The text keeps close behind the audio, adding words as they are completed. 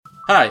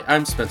Hi,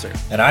 I'm Spencer.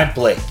 And I'm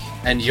Blake.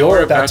 And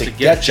you're about to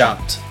get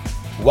jumped.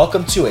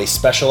 Welcome to a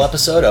special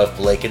episode of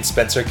Blake and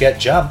Spencer Get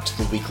Jumped,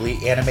 the weekly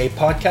anime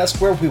podcast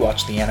where we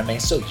watch the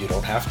anime so you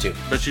don't have to.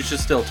 But you should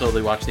still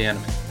totally watch the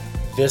anime.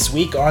 This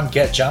week on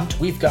Get Jumped,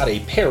 we've got a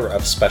pair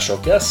of special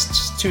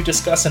guests to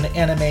discuss an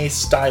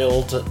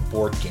anime-styled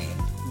board game.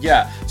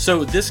 Yeah,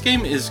 so this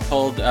game is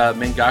called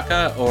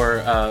Mangaka or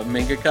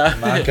Mangaka.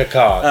 Mangaka,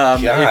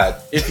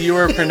 God. If you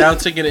were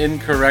pronouncing it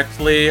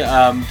incorrectly,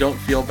 don't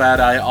feel bad.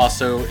 I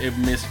also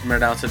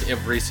mispronounce it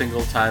every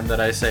single time that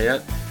I say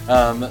it.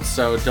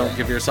 So don't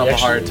give yourself a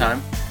hard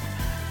time.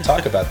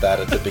 Talk about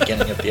that at the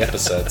beginning of the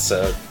episode,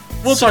 so...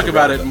 We'll talk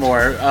about it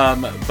more,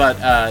 but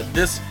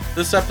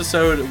this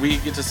episode, we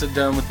get to sit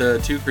down with the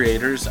two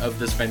creators of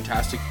this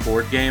fantastic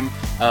board game,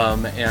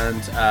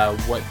 and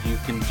what you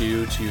can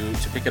do to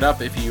pick it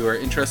up if you are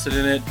interested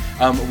in it.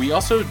 We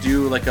also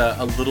do like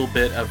a little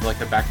bit of like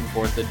a back and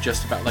forth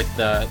just about like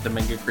the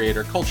manga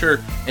creator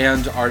culture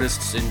and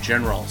artists in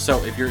general.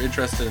 So if you're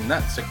interested in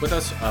that, stick with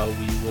us.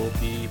 We will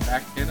be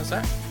back in a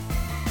sec.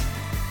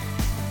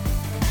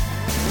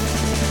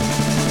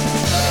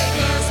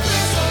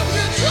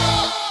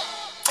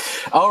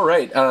 All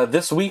right,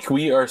 this week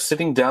we are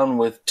sitting down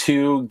with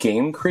two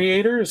game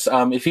creators.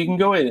 If you can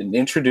go ahead and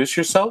introduce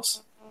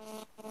yourselves.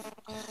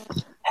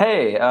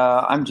 Hey,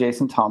 I'm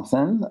Jason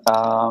Thompson.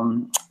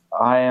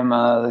 I am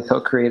the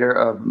co-creator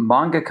of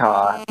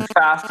Mangaka, the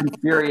fast and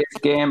furious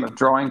game of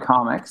drawing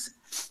comics,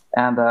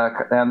 and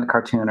the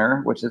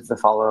cartooner, which is the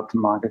follow-up to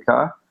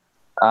Mangaka.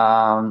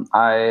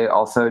 I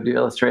also do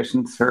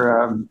illustrations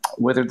for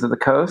Wizards of the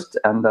Coast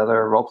and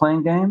other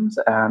role-playing games,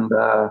 and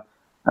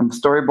I'm a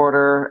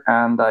storyboarder,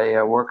 and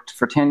I worked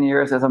for 10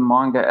 years as a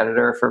manga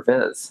editor for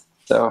Viz.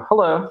 So,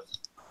 hello.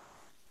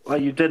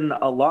 Well, you did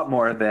a lot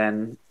more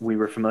than we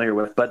were familiar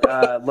with, but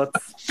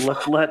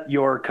let's let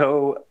your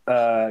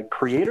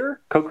co-creator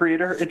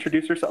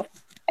introduce herself.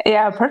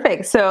 Yeah,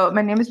 perfect. So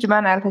my name is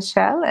Juman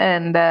Al-Hashal,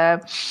 and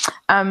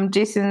I'm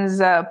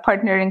Jason's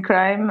partner in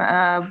crime,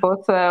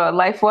 both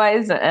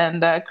life-wise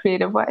and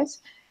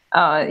creative-wise.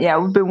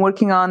 We've been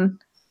working on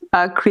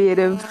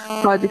creative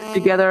projects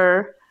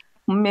together,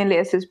 mainly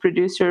as his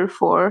producer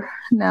for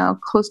now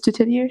close to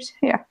 10 years.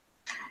 Yeah.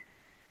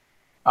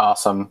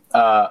 Awesome.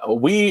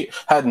 We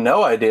had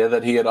no idea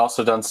that he had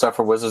also done stuff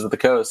for Wizards of the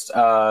Coast.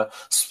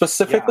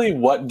 Specifically,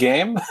 what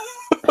game?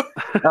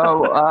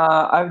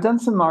 I've done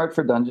some art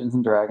for Dungeons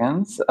and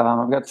Dragons.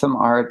 I've got some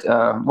art.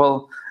 I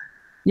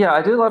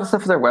do a lot of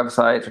stuff for their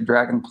website, for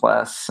Dragon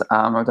Plus.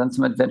 I've done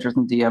some adventures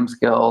in DM's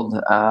Guild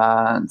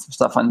and some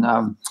stuff on.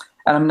 And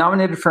I'm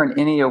nominated for an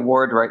ENnie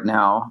award right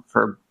now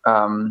for.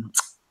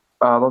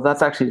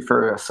 That's actually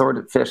for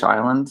Swordfish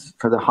Island,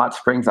 for the Hot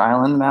Springs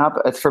Island map.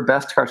 It's for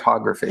best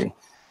cartography.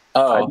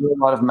 Oh. I do a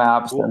lot of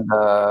maps, cool. And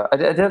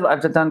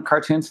I've done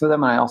cartoons for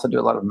them, and I also do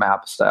a lot of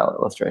map-style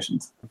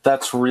illustrations.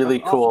 That's really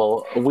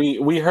cool.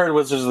 We heard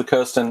Wizards of the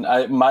Coast, and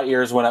my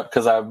ears went up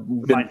because I've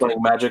been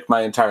playing Magic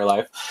my entire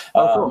life.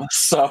 Cool.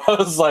 So I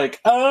was like,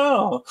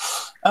 oh,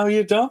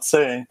 you don't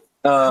say.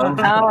 No,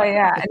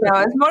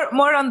 it's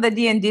more on the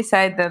D&D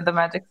side than the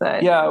Magic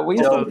side. Yeah,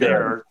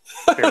 they're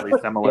fairly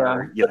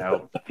similar,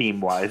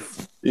 theme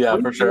wise. Yeah,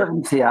 we for sure. Live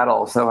in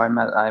Seattle, so I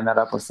met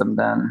up with them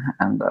then,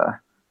 and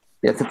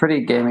it's a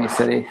pretty gamey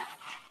city.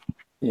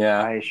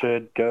 Yeah, I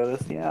should go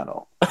to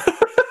Seattle.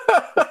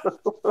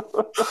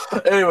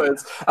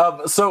 Anyways,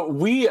 so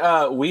we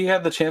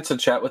had the chance to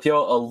chat with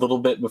y'all a little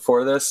bit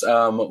before this.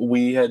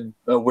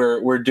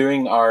 We're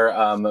doing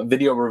our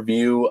video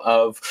review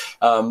of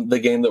the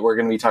game that we're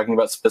going to be talking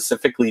about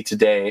specifically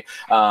today,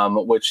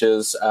 which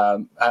is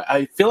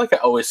I feel like I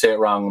always say it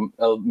wrong.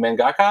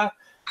 Mangaka?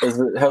 Is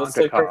it how it's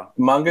like?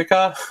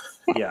 Mangaka?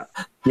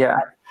 Yeah.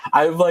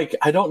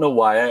 I don't know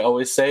why I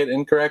always say it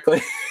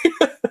incorrectly.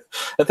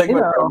 I think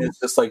my brain is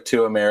just like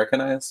too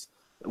Americanized.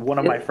 One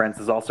of my friends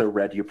has also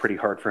read you pretty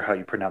hard for how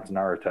you pronounce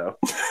Naruto.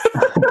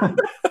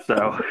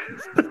 So,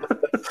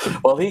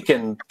 well, he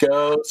can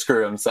go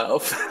screw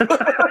himself.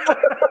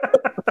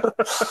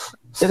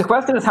 The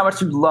question is how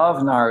much you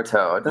love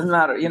Naruto. It doesn't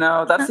matter,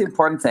 that's the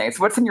important thing. It's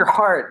what's in your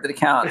heart that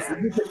counts.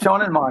 It's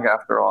shonen manga,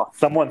 after all.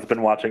 Someone's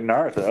been watching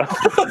Naruto.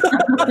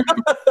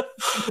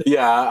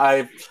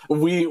 Yeah,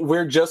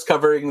 we're just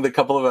covering the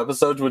couple of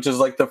episodes, which is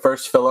like the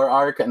first filler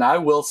arc, and I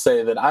will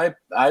say that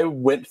I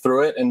went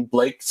through it, and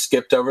Blake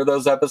skipped over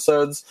those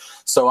episodes,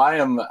 so I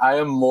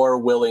am more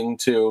willing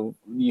to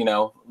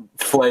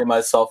flay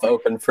myself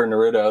open for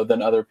Naruto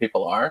than other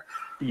people are.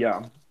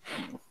 Yeah.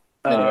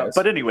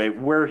 But anyway,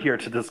 we're here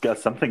to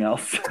discuss something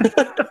else.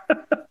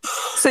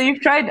 So you've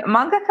tried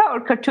Mangaka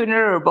or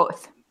cartooner or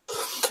both?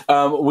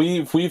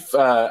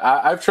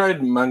 I've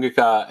tried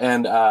Mangaka,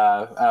 and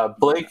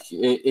Blake.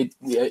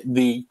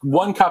 The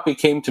one copy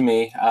came to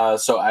me,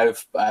 so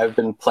I've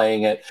been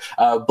playing it.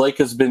 Blake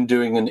has been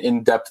doing an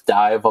in-depth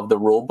dive of the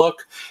rule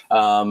book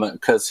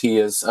because he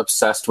is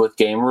obsessed with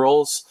game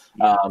rules.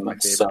 My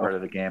favorite part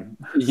of the game.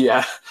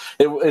 Yeah,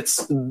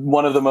 it's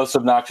one of the most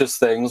obnoxious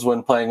things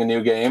when playing a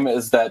new game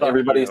is that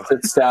everybody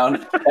sits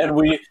down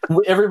and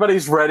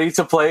everybody's ready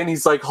to play, and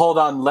he's like, "Hold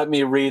on, let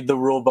me read the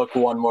rule book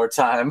one more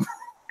time."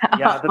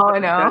 Yeah, Oh no.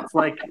 that's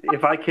like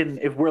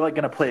if we're like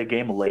going to play a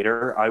game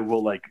later, I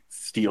will like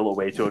steal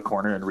away to a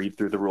corner and read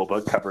through the rule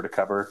book cover to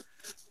cover.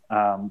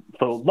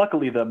 So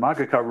luckily the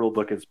Mangaka rule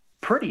book is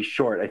pretty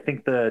short. I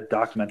think the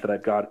document that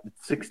I've got is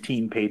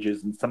 16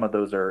 pages, and some of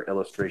those are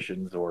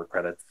illustrations or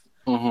credits.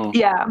 Mm-hmm.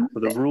 Yeah. So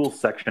the rules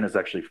section is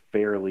actually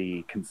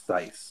fairly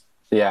concise.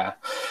 Yeah.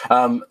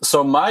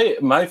 So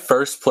my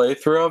first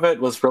playthrough of it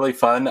was really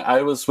fun.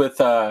 I was with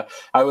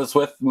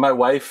my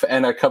wife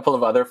and a couple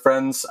of other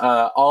friends,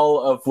 all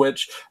of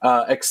which,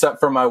 except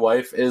for my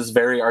wife, is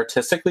very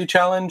artistically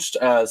challenged.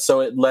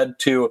 So it led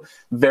to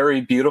very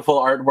beautiful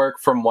artwork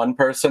from one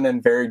person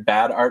and very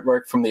bad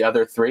artwork from the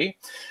other three.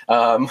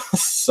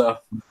 So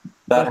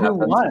that Who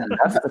happened. won?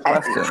 That's the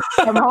question.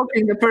 I'm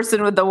hoping the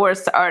person with the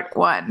worst art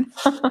won.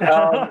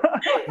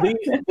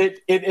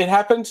 It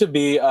happened to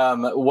be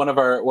one of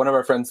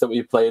our friends that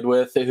we played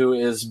with who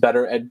is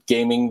better at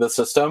gaming the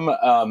system.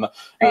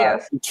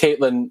 Yes.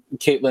 Caitlin,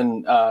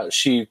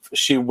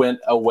 she went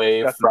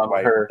away That's from my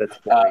wife. her. That's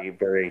very,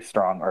 very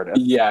strong artist.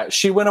 Yeah,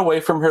 she went away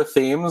from her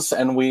themes,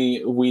 and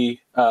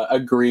we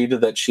agreed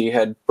that she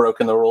had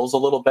broken the rules a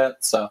little bit,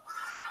 so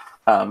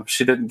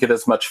she didn't get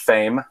as much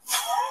fame.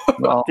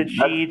 Well, Did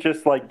she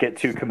just like get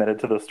too committed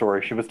to the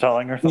story she was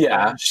telling or something?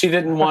 Yeah, she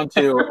didn't want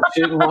to.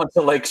 She didn't want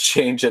to like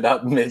change it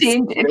up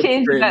Change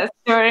that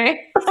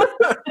story.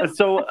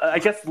 So I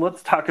guess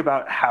let's talk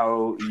about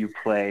how you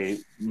play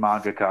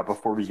Mangaka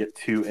before we get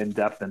too in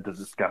depth into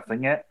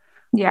discussing it.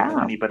 Yeah.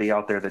 And anybody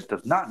out there that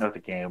does not know the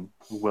game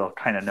will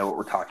kind of know what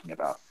we're talking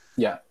about.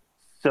 Yeah.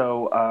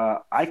 So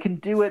I can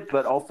do it,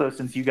 but also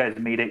since you guys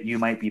made it, you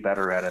might be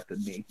better at it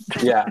than me.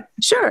 Yeah.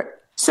 Sure.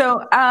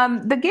 So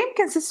the game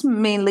consists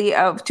mainly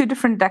of two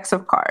different decks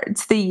of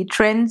cards, the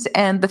trends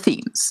and the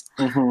themes.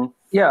 Mm-hmm.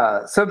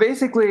 yeah. So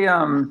basically,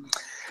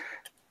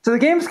 so the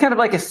game is kind of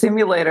like a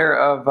simulator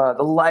of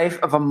the life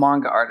of a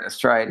manga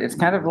artist, right? It's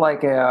kind of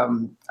like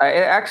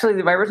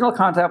actually, my original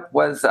concept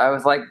was I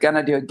was like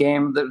gonna do a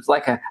game that was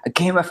like a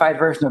gamified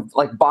version of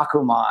like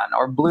Bakuman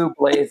or Blue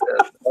Blazes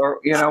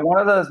or one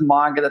of those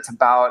manga that's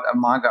about a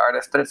manga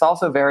artist, but it's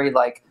also very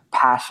like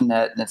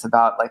passionate and it's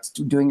about like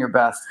doing your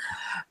best.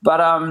 But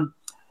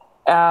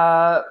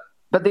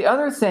the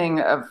other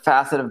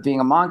facet of being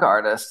a manga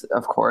artist,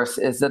 of course,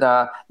 is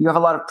that you have a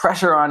lot of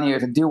pressure on you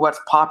to do what's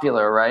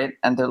popular, right?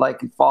 And to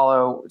like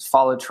follow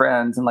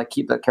trends and like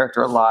keep the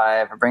character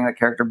alive or bring the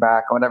character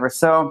back or whatever.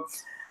 So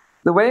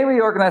the way we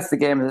organize the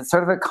game is it's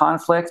sort of a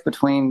conflict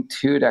between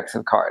two decks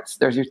of cards.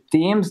 There's your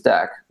themes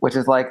deck, which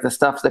is like the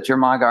stuff that your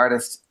manga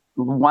artist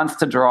wants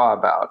to draw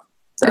about.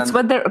 It's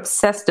what they're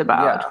obsessed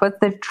about, Yeah. what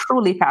they're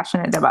truly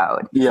passionate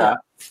about. Yeah.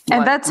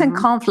 And that's in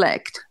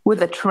conflict with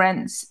the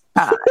trends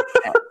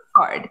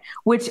card,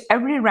 which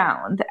every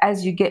round,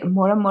 as you get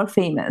more and more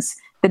famous,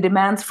 the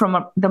demands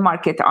from the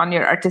market on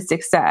your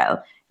artistic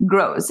style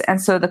grows.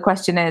 And so the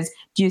question is,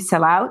 do you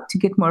sell out to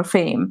get more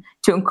fame,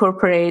 to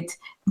incorporate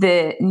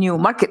the new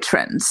market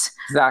trends?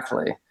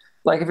 Exactly.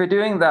 Like if you're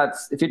doing that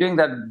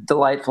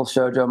delightful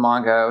shoujo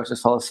manga, which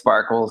is full of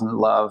sparkles and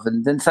love,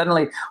 and then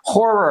suddenly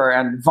horror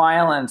and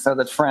violence are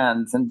the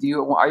trends, and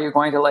are you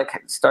going to like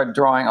start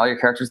drawing all your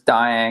characters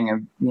dying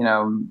and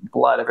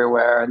blood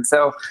everywhere? And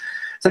so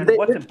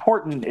what's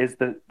important is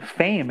that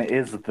fame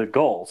is the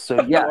goal.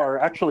 So you are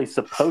actually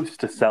supposed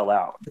to sell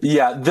out.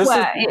 Yeah, this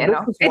is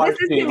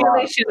it's a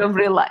simulation of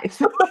real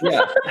life.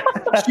 Yeah.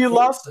 She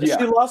lost. Yeah.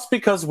 She lost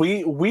because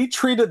we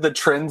treated the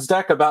trends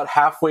deck about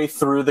halfway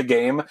through the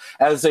game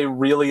as a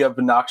really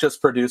obnoxious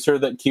producer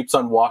that keeps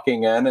on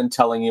walking in and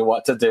telling you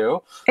what to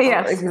do.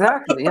 Yes,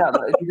 exactly.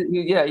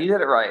 Yeah, you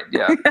did it right.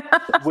 Yeah,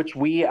 which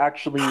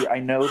I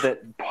know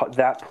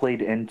that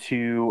played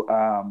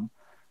into.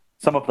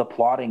 Some of the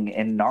plotting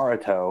in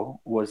Naruto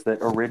was that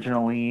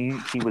originally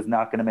he was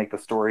not going to make the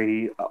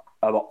story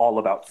all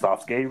about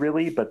Sasuke,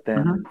 really, but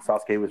then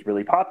Sasuke was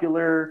really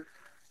popular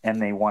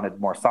and they wanted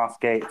more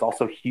Sasuke. It's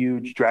also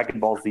huge. Dragon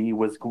Ball Z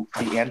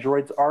the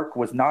androids arc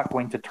was not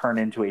going to turn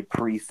into a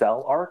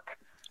pre-Cell arc.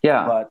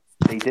 Yeah. But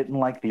they didn't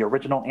like the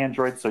original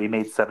androids, so he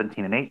made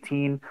 17 and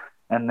 18.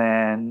 And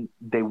then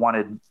they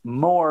wanted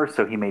more,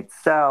 so he made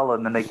Cell,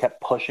 and then they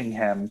kept pushing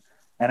him.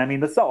 And I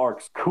mean, the Cell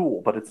arc's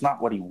cool, but it's not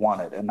what he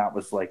wanted. And that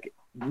was like,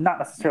 not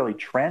necessarily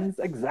trends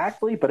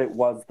exactly, but it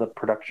was the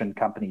production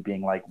company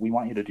being like, we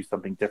want you to do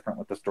something different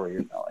with the story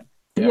you're telling.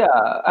 Yeah.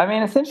 I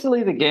mean,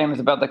 essentially the game is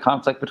about the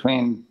conflict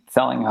between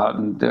selling out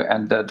and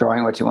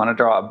drawing what you want to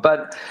draw.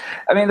 But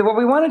I mean, what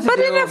we wanted to do...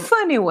 But in a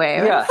funny way.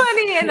 Yeah.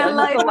 Funny in a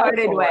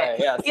lighthearted way.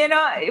 Yes.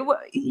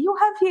 You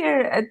have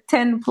here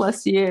 10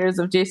 plus years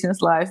of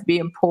Jason's life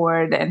being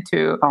poured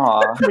into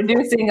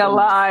producing a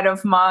lot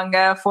of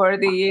manga for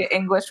the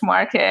English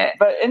market.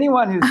 But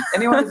anyone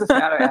who's a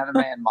fan of anime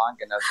and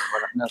manga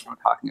knows what I'm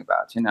talking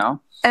about,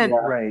 And,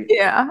 right.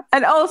 Yeah.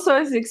 And also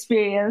his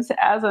experience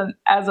as an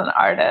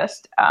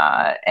artist,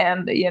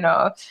 and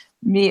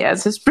me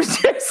as his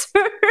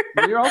producer.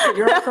 You're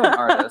also an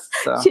artist,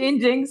 so.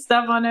 Changing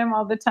stuff on him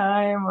all the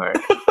time, or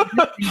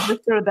this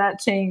or that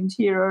change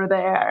here or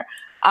there.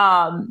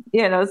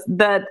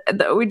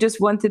 that we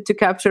just wanted to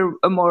capture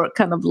a more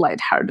kind of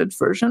lighthearted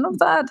version of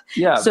that.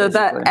 Yeah. So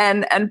basically.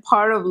 that and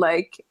part of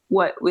like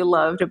what we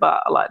loved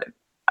about a lot of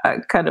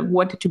kind of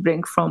wanted to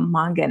bring from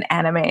manga and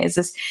anime is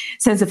this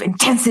sense of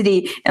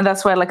intensity, and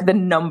that's why like the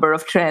number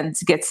of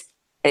trends gets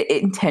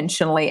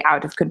intentionally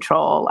out of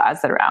control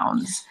as the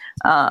rounds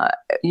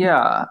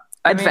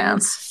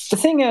advance. The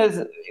thing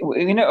is,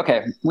 we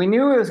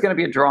knew it was going to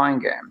be a drawing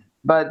game,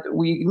 but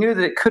we knew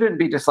that it couldn't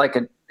be just like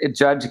a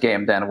judge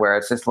game then, where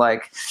it's just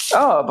like,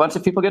 oh, a bunch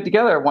of people get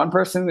together, one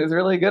person is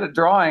really good at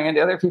drawing and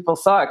the other people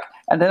suck,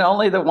 and then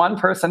only the one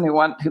person who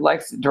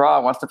likes to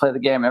draw wants to play the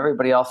game.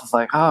 Everybody else is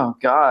like, oh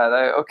god,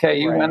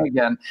 you win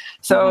again.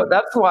 So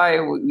that's why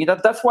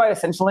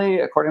essentially,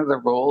 according to the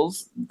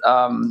rules,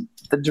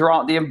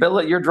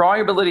 your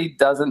drawing ability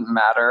doesn't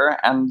matter,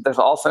 and there's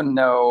also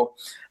no.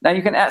 Now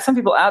you can some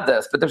people add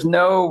this, but there's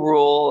no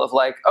rule of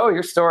like, oh,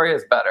 your story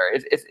is better.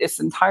 It's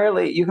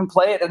entirely, you can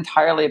play it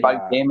entirely by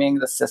gaming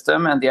the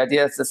system, and the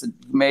idea is this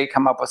may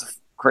come up with a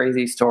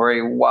crazy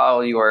story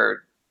while you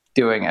are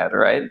doing it,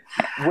 right?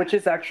 Which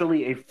is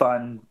actually a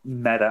fun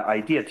meta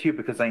idea too,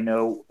 because I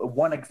know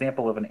one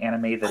example of an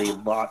anime that a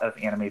lot of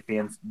anime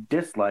fans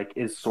dislike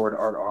is Sword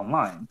Art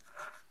Online.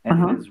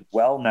 And it is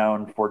well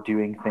known for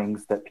doing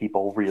things that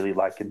people really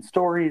like in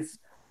stories,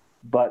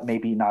 but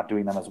maybe not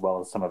doing them as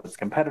well as some of its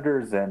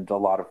competitors. And a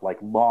lot of like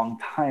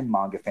long-time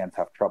manga fans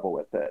have trouble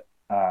with it.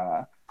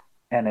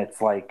 And it's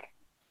like,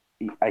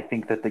 I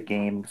think that the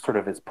game sort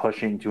of is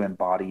pushing to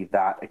embody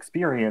that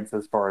experience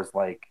as far as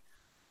like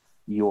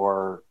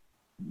you're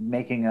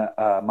making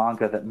a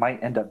manga that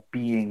might end up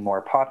being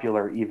more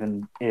popular,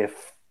 even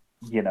if,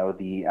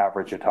 the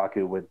average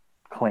otaku would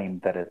claim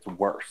that it's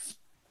worse.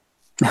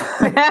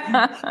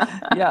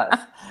 Yes.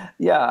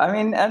 Yeah. I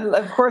mean, and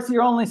of course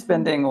you're only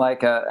spending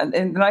like and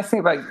the nice thing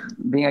about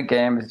being a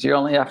game is you're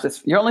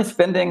only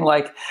spending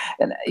like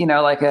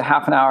like a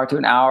half an hour to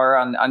an hour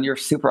on your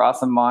super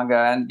awesome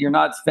manga, and you're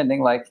not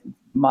spending like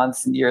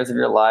months and years of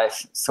your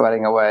life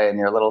sweating away in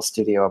your little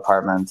studio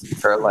apartment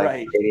for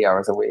like 80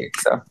 hours a week.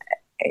 So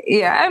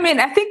yeah, I mean,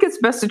 I think it's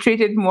best to treat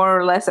it more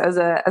or less as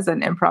an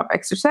improv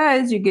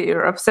exercise. You get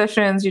your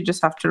obsessions, you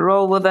just have to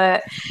roll with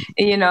it.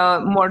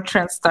 More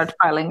trends start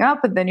piling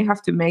up, and then you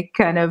have to make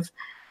kind of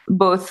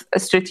both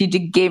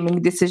strategic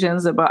gaming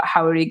decisions about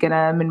how are you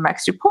gonna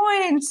min-max your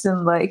points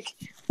and like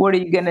what are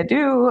you gonna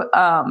do,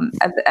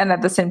 and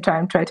at the same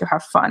time try to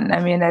have fun.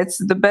 I mean, it's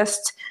the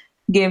best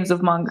games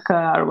of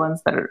mangaka are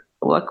ones that are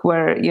like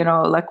where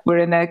like we're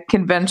in a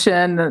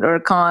convention or a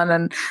con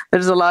and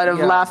there's a lot of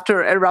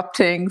laughter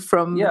erupting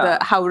from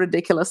how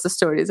ridiculous the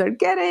stories are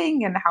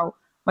getting and how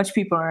much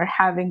people are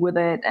having with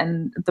it,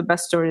 and the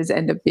best stories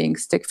end up being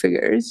stick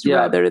figures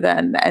rather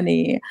than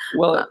any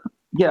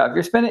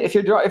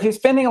if you're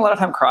spending a lot of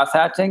time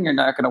cross-hatching, you're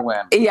not going to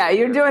win.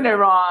 You're doing it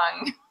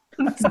wrong.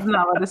 This is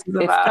not what this is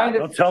about.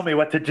 Don't tell me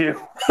what to do.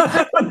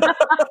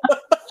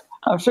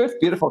 I'm sure it's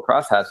beautiful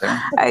cross-hatching.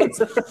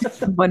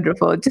 It's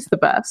wonderful, just the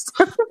best.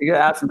 You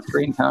gotta add some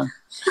screen tone.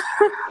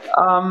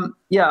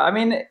 I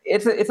mean,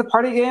 it's a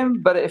party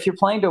game, but if you're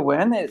playing to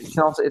win, it's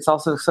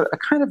also sort of a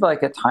kind of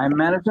like a time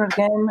management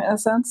game in a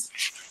sense.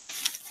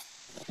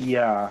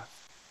 Yeah.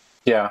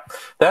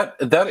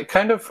 That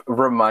kind of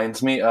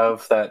reminds me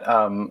of that.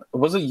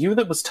 Was it you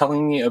that was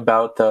telling me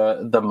about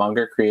the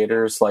manga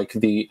creators, like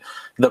the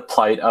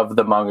plight of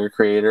the manga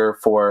creator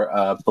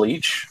for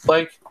Bleach,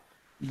 like?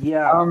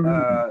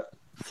 Yeah,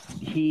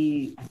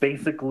 he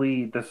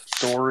basically, the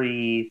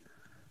story.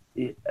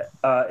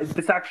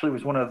 This actually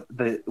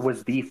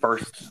was the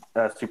first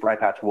Super Eye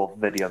Patch Wolf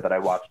video that I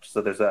watched.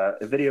 So there's a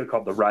video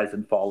called "The Rise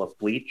and Fall of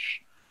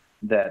Bleach"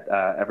 that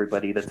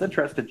everybody that's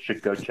interested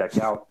should go check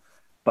out.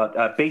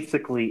 But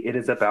basically, it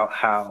is about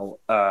how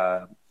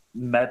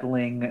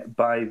meddling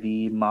by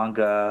the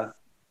manga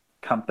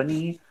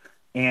company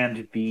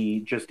and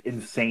the just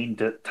insane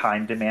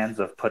time demands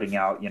of putting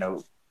out,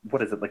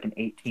 what is it, like an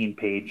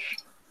 18-page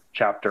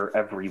chapter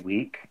every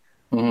week,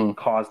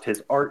 caused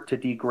his art to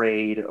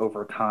degrade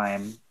over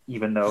time,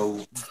 even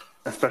though,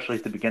 especially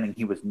at the beginning,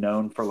 he was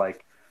known for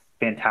like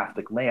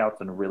fantastic layouts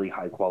and really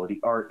high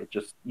quality art. It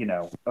just,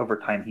 over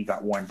time he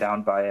got worn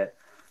down by it.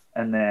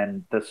 And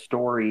then the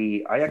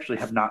story, I actually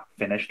have not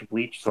finished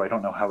Bleach, so I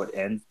don't know how it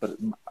ends, but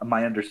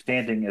my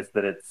understanding is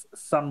that it's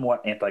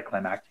somewhat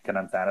anticlimactic and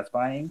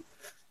unsatisfying,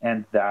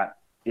 and that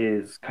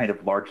is kind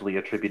of largely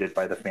attributed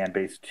by the fan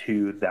base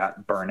to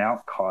that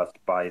burnout caused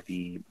by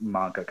the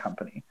manga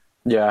company.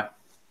 Yeah.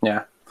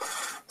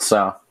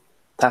 So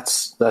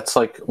that's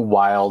like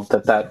wild.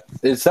 That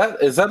is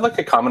like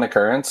a common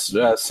occurrence?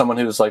 Someone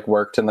who's like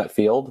worked in that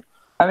field?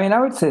 I mean, I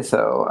would say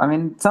so. I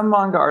mean, some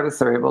manga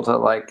artists are able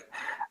to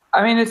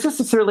it's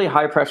just a really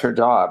high pressure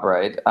job,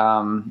 right?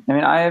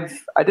 I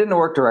didn't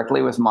work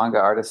directly with manga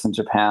artists in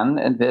Japan.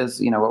 And Viz,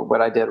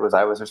 what I did was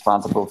I was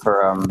responsible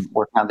for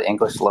working on the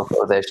English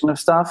localization of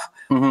stuff.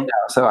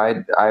 So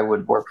I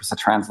would work with the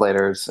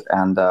translators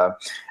and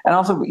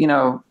also,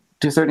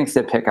 to a certain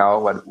extent, pick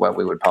out what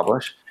we would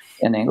publish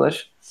in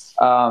English.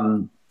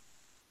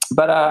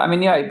 But I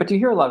mean, yeah, but you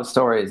hear a lot of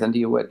stories, and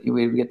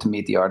we get to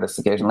meet the artists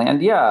occasionally,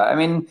 and yeah, I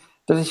mean,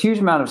 there's a huge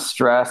amount of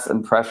stress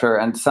and pressure,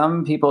 and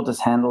some people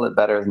just handle it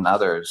better than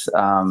others.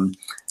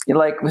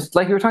 Like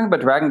you were talking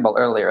about Dragon Ball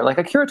earlier. Like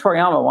Akira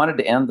Toriyama wanted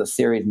to end the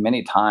series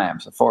many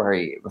times before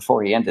he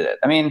ended it.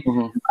 I mean,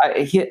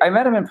 I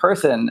met him in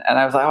person, and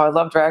I was like, "Oh, I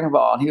love Dragon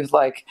Ball," and he was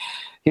like,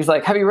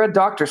 "Have you read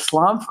Doctor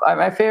Slump?"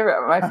 My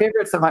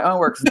favorites of my own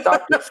works is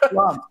Doctor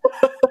Slump.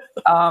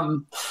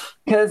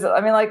 Because I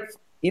mean, like,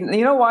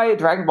 you know why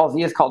Dragon Ball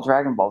Z is called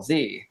Dragon Ball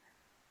Z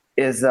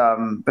is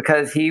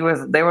because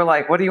they were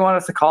like, what do you want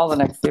us to call the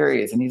next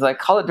series? And he's like,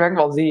 call it Dragon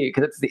Ball Z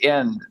because it's the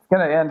end. It's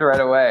gonna end right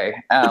away.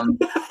 And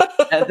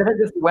then it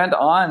just went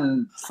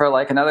on for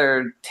like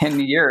another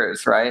 10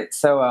 years, right?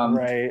 So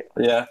right.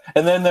 Yeah.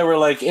 And then they were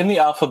like, in the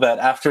alphabet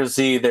after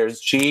Z there's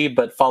G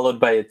but followed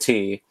by a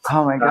T.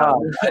 Oh my god.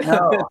 I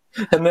know.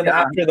 And then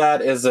after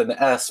that is an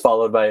S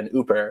followed by an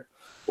Uber.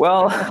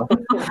 Well,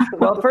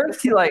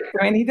 first he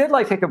did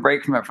like take a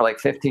break from it for like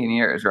 15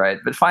 years, right?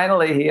 But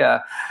finally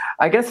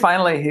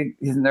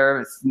his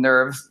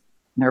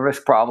nervous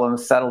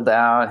problems settled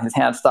down, his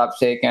hand stopped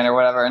shaking or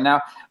whatever. And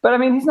now, but I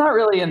mean, he's not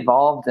really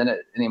involved in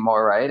it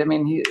anymore, right? I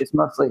mean, it's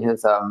mostly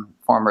his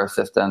former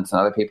assistants and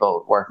other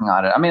people working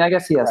on it. I mean, I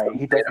guess he has. Right.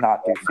 He does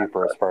not do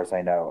Super, as far as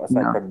I know,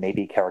 aside from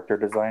maybe character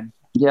design.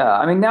 Yeah,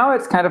 I mean, now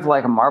it's kind of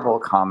like a Marvel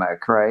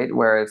comic, right?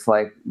 Where it's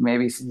like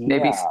maybe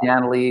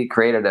Stan Lee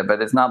created it,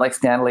 but it's not like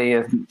Stan Lee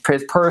is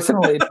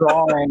personally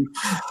drawing.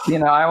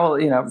 I will,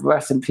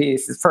 rest in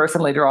peace. Is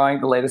personally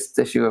drawing the latest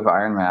issue of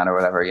Iron Man or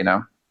whatever,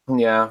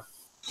 Yeah,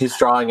 he's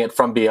drawing it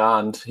from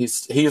beyond.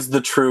 He's the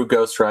true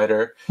Ghost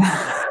Rider.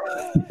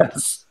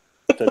 Yes.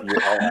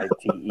 WLITER.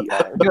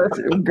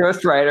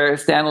 Ghost Rider.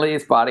 Stan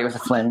Lee's body was a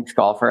flaming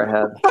skull for a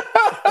head.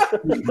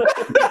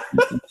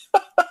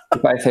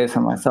 If I say so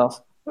myself.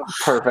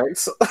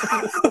 Perfect.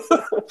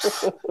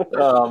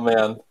 Oh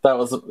man, that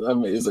was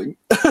amazing.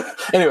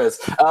 Anyways,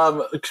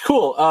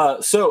 cool.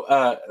 So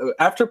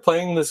after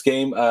playing this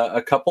game a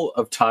couple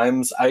of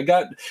times, I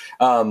got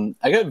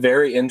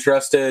very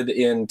interested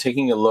in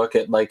taking a look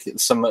at like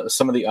some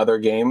of the other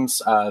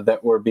games that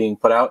were being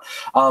put out.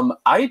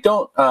 I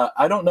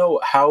don't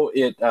know how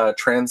it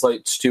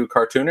translates to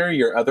Cartooner,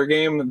 your other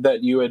game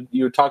that you had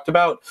talked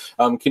about.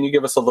 Can you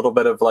give us a little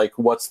bit of like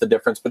what's the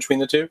difference between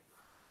the two?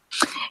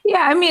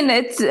 Yeah, I mean,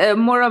 it's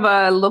more of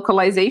a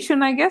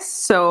localization, I guess.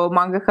 So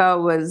Mangaka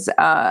was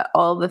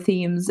all the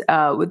themes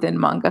within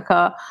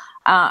Mangaka.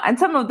 And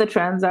some of the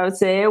trends, I would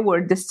say, were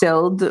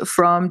distilled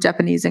from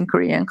Japanese and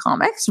Korean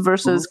comics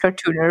versus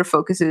Cartooner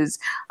focuses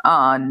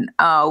on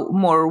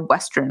more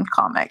Western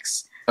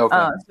comics.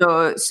 Okay.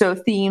 So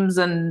themes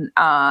and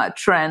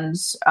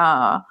trends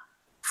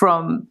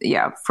from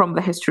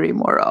the history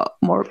more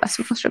or less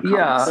of Western comics.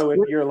 Yeah. So if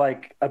you're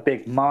like a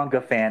big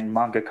manga fan,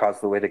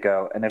 Mangaka's the way to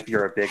go. And if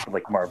you're a big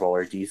like Marvel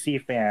or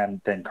DC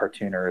fan, then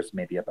Cartooner is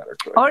maybe a better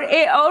choice. Or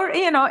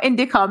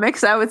indie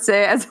comics, I would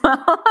say as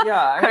well.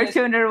 Yeah, I mean,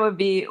 Cartooner would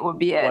be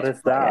it. What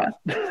is that?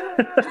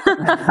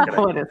 Yeah.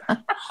 What is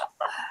that?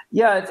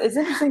 Yeah, it's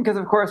interesting because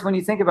of course when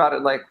you think about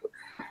it, like,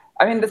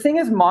 I mean, the thing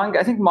is,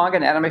 I think manga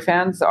and anime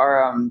fans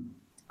are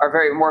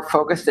very more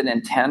focused and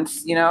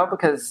intense,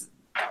 because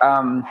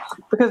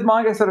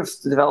manga sort of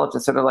developed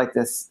as sort of like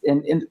this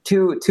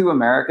to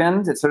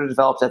Americans. It sort of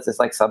developed as this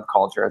like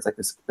subculture. It's like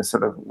this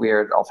sort of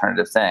weird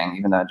alternative thing,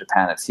 even though in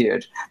Japan it's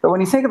huge. But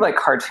when you think of like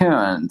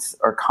cartoons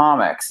or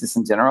comics, just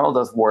in general,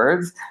 those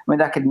words, I mean,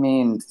 that could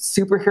mean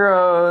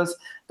superheroes.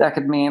 That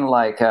could mean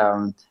like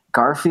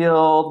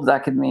Garfield.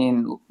 That could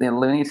mean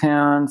Looney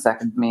Tunes. That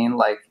could mean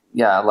like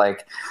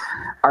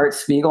Art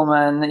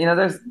Spiegelman.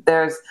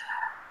 There's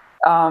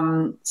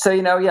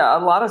a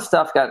lot of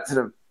stuff got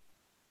sort of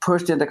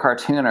pushed into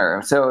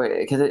Cartooner, so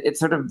because it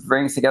sort of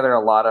brings together a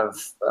lot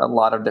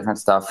of different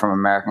stuff from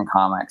American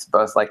comics,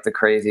 both like the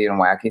crazy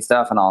and wacky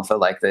stuff, and also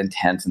like the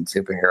intense and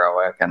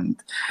superheroic. And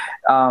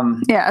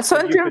so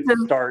in terms of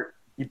start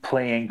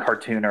playing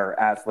Cartooner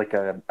as like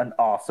an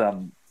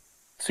awesome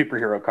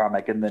superhero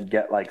comic, and then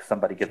get like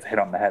somebody gets hit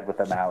on the head with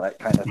a mallet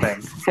kind of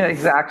thing. Yeah,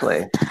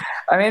 exactly.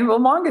 I mean, well,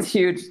 manga's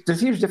huge.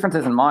 There's huge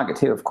differences in manga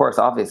too, of course,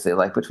 obviously,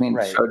 like between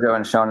shoujo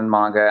and shonen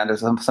manga, and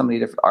there's so many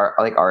different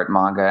art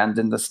manga, and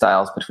then the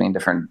styles between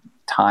different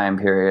time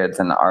periods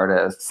and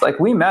artists. Like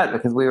we met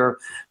because we were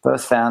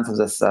both fans of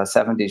this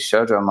 70s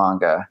shoujo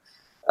manga,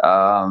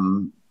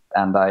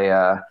 and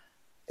I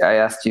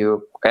asked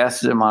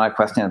him on a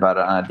question about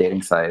it on a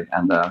dating site,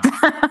 and so.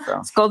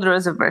 It's called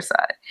Rose of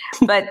Versailles.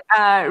 But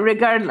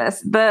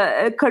regardless,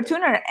 the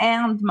Cartooner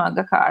and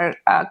Mangaka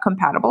are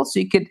compatible. So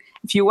you could,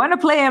 if you want to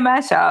play a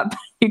mashup,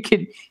 you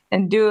could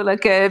and do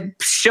like a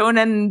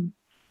shonen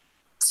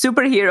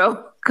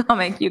superhero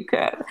comic. You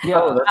could.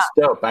 Yeah, that's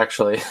dope,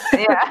 actually.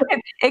 Yeah,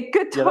 it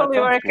could totally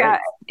work out.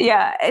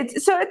 Yeah, it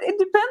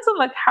depends on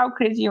like how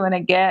crazy you want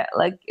to get,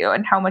 like,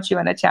 and how much you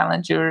want to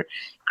challenge your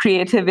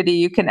creativity.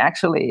 You can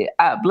actually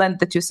blend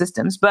the two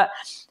systems. But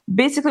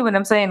basically, what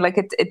I'm saying, like,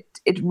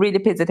 it really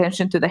pays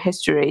attention to the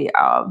history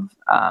of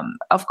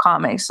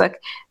comics,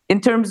 like in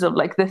terms of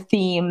like the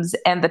themes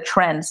and the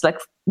trends. Like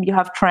you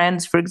have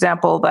trends, for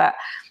example, that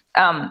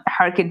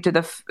harken to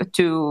the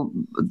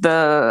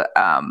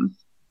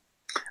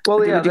well,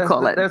 what yeah, do you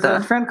call it? There's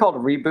a trend called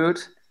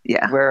reboot.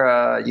 Yeah,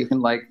 where you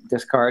can like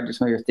discard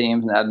some of your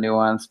themes and add new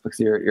ones because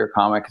your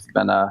comic has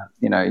been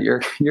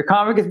your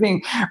comic is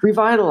being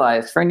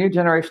revitalized for a new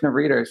generation of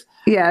readers.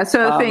 Yeah,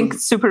 so I think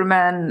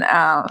Superman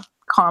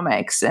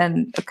comics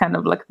and kind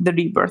of like the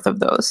rebirth of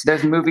those.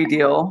 There's Movie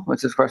Deal,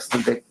 which of course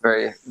is a big,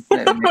 very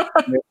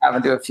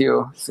haven't do a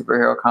few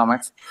superhero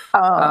comics.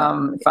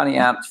 Funny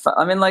apps.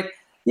 I mean, like.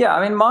 Yeah,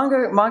 I mean,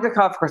 Mangaka,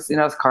 of course,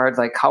 has cards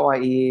like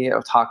Kawaii,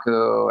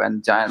 Otaku,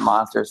 and Giant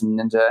Monsters and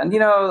Ninja, and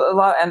a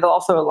lot, and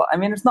also, I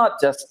mean, it's not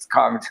just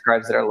comics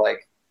cards that are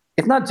like,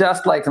 it's not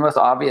just like the most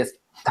obvious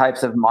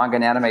types of manga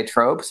and anime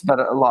tropes, but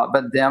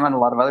them and a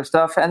lot of other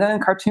stuff. And then in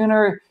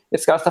Cartooner,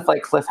 it's got stuff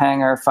like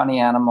Cliffhanger, Funny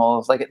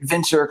Animals, like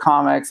adventure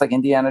comics like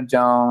Indiana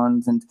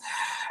Jones, and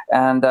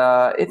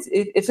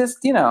it's just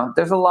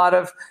there's a lot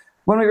of,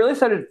 when we really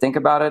started to think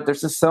about it,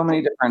 there's just so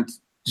many different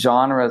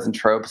genres and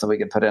tropes that we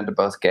could put into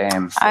both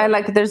games. I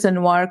like, there's a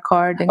noir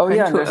card in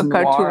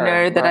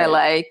Cartooner that I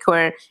like,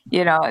 where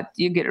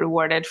you get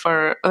rewarded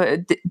for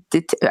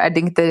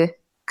adding the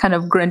kind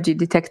of grungy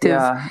detective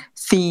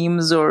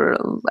themes, or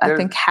I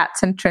think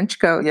hats and trench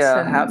coats.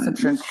 Yeah, hats and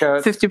trench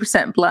coats.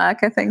 50%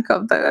 black, I think,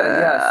 of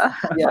the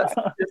yes.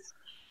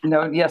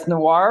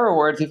 Noir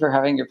rewards you for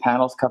having your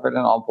panels covered in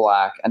all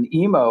black, and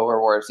emo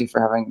rewards you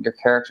for having your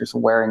characters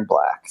wearing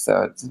black.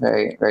 So it's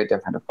very, very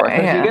different, of course.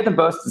 But if you get them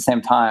both at the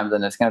same time,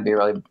 then it's going to be a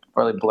really,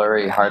 really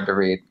blurry, hard to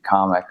read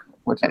comic,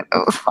 which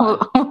is fun.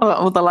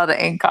 With a lot of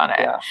ink on it.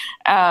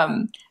 Yeah.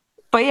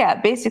 But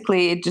yeah,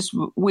 basically, it just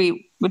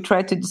we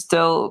try to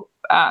distill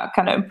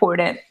kind of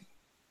important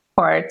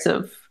parts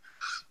of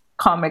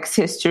comics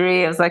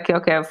history. It was like,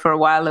 okay, for a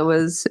while it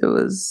was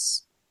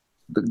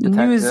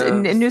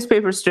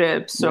newspaper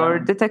strips or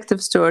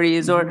detective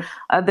stories, or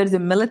there's a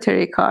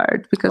military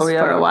card, because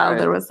for a while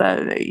there was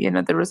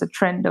a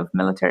trend of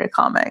military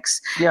comics.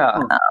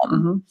 Yeah.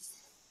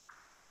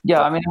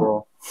 I mean,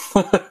 cool.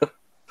 So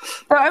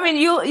I mean,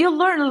 you'll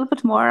learn a little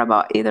bit more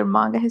about either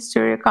manga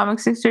history or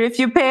comics history if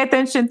you pay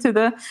attention to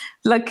the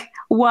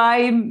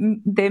why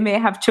they may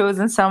have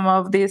chosen some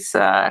of these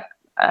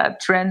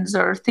trends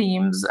or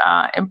themes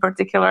in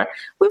particular.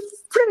 We've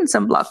written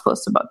some blog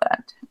posts about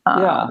that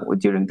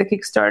during the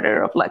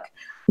Kickstarter, of like,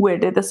 where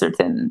did a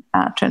certain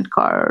trend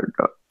card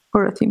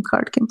or a theme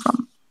card came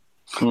from.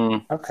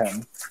 Okay.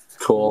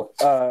 Cool.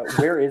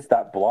 Where is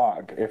that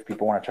blog if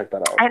people want to check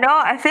that out? I know.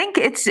 I think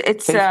it's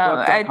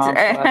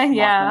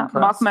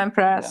Mockman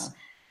Press.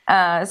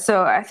 Yeah.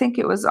 So I think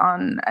it was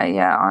on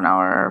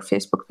our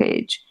Facebook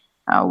page.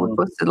 We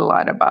posted a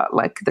lot about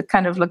like the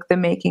kind of like the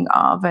making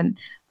of, and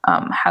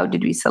how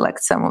did we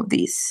select some of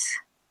these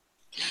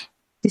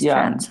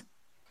trends.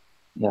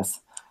 Yes,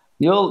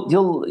 you'll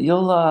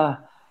love,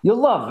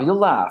 you'll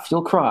laugh,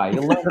 you'll cry,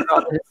 you'll learn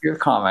about the history of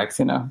comics.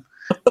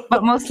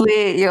 But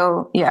mostly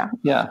you'll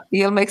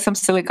make some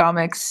silly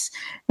comics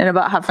in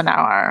about half an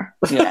hour.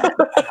 Yeah.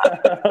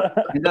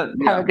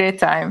 Have a great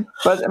time.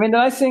 But I mean, the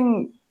nice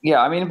thing,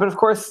 but of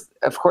course,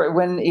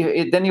 when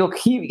then you'll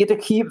get to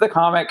keep the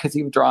comic because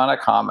you've drawn a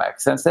comic.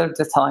 So instead of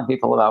just telling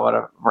people about what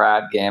a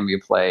rad game you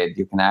played,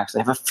 you can actually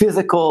have a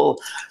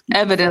physical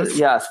evidence.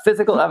 Yes,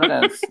 physical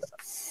evidence.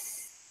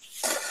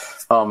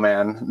 Oh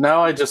man,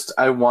 now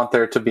I want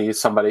there to be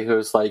somebody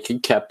who's like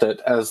kept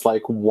it as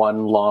like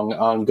one long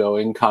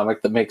ongoing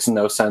comic that makes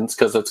no sense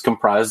because it's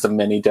comprised of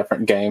many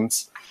different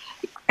games.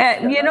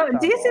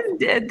 Jason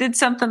did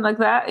something like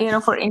that,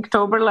 for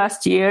Inktober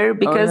last year,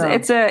 because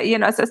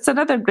it's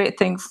another great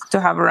thing to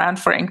have around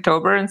for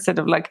Inktober, instead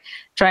of like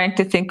trying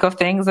to think of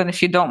things. And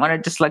if you don't want to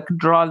just like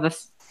draw the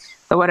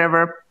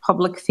whatever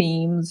public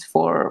themes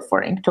for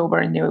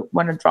Inktober, and you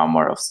want to draw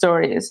more of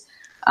stories,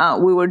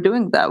 we were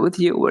doing that with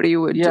you, where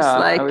you would just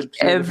like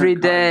every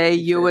day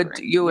you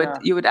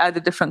would add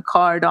a different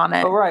card on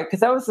it. Oh, right, because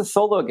that was a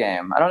solo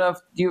game. I don't know if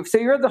you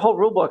read the whole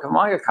rule book of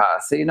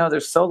Mangaka, so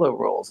there's solo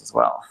rules as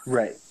well.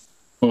 Right.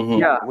 Mm-hmm.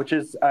 Yeah, which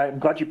is, I'm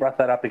glad you brought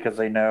that up, because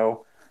I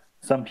know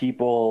some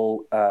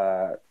people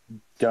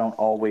don't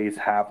always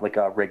have like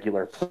a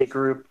regular play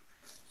group,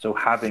 so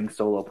having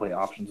solo play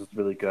options is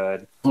really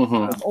good.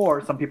 Mm-hmm.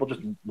 Or some people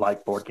just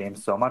like board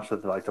games so much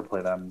that they like to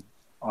play them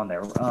on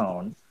their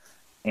own.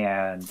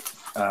 And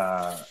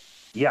so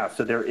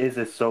there is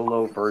a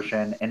solo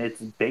version, and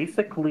it's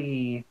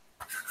basically,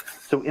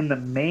 so in the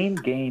main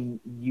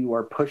game you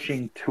are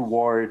pushing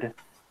toward,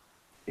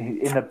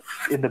 in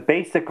the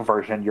basic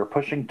version you're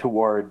pushing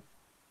toward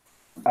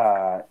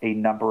a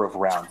number of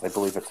rounds. I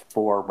believe it's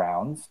 4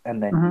 rounds,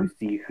 and then you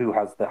see who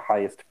has the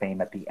highest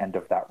fame at the end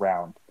of that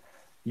round.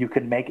 You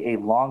can make a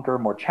longer,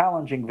 more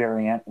challenging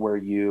variant where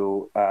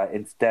you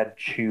instead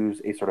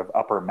choose a sort of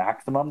upper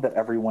maximum that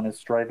everyone is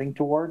striving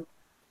toward.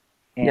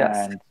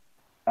 And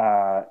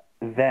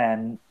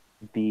then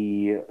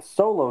the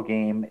solo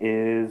game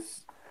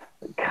is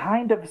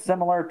kind of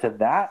similar to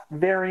that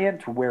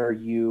variant, where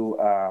you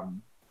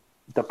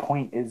the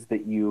point is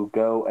that you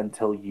go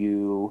until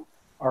you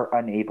are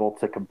unable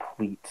to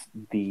complete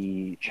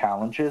the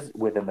challenges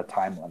within the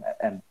time limit,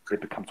 and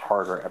it becomes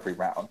harder every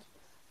round.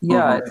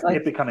 Yeah, it's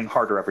it becoming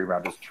harder every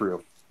round is true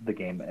of the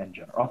game in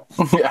general.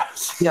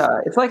 Yes. Yeah,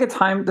 it's like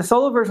the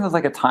solo version is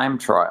like a time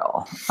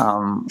trial,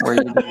 where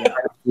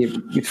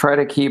you try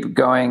to keep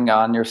going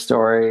on your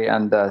story,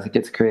 and it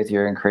gets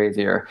crazier and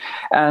crazier.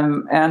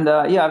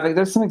 Yeah,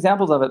 there's some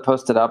examples of it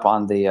posted up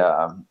on the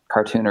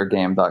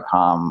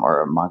cartoonergame.com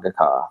or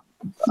Mangaka.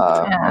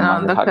 And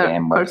on the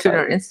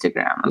Cartooner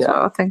Instagram as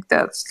well. I think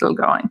that's still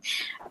going.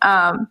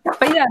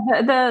 But yeah,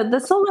 the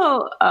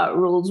solo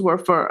rules were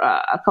for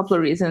a couple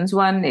of reasons.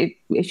 One,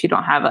 if you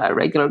don't have a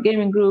regular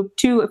gaming group.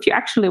 Two, if you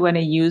actually want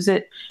to use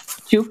it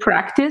to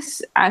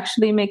practice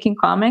actually making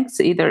comics,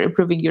 either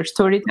improving your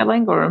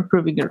storytelling or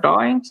improving your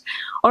drawings,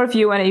 or if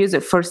you want to use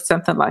it for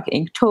something like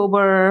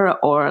Inktober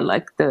or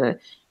like the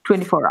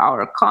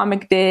 24-hour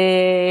comic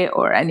day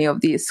or any of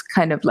these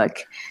kind of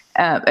like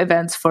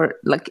events for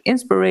like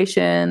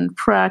inspiration,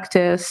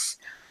 practice,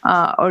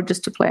 or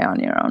just to play on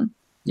your own.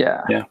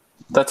 Yeah.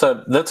 That's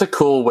a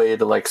cool way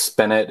to like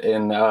spin it,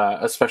 and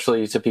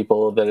especially to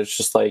people that it's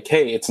just like,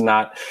 hey, it's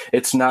not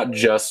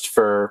just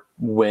for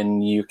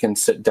when you can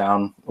sit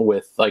down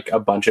with like a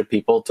bunch of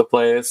people to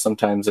play.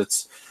 Sometimes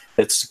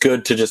it's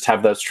good to just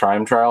have those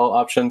time trial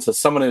options. As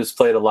someone who's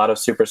played a lot of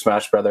Super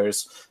Smash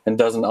Brothers and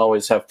doesn't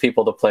always have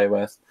people to play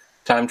with,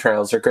 time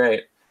trials are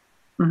great.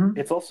 Mm-hmm.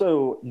 It's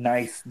also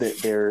nice that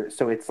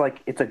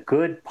it's a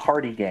good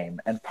party game,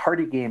 and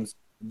party games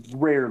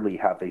rarely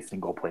have a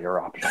single player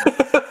option.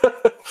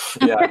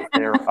 Yeah,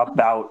 they're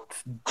about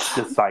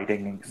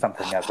deciding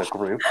something as a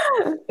group.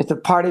 It's a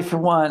party for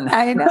one.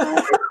 I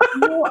know.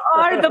 You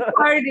are the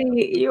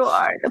party. You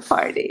are the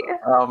party.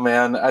 Oh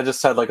man, I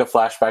just had like a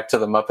flashback to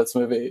the Muppets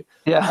movie.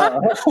 Yeah.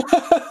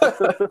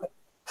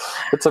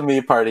 It's a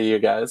me party, you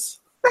guys.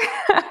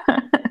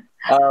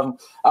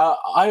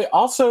 I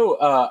also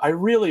I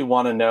really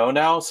want to know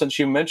now, since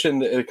you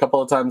mentioned a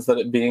couple of times that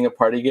it being a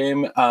party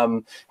game,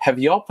 have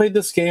you all played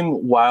this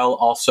game while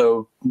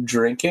also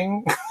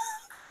drinking?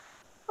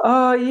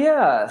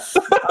 Yes.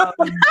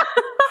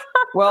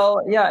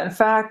 Well, yeah. In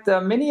fact,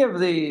 many of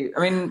the,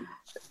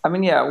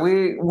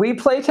 we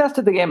play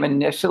tested the game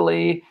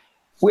initially.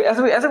 As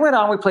it went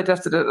on, we play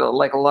tested it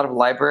like a lot of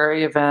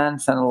library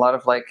events and a lot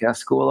of like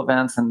school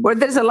events, and where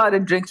there's a lot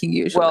of drinking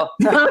usually. Well.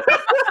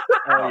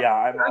 Oh yeah,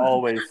 I'm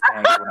always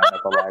playing when I'm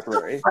at the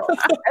library.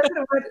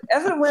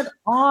 As it went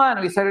on,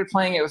 we started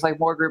playing. It was like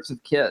more groups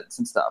of kids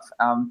and stuff.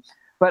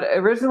 But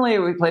originally,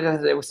 we played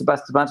it with a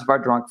bunch of our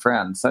drunk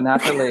friends. So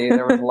naturally,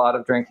 there was a lot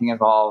of drinking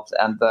involved,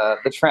 and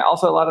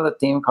also a lot of the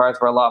theme cards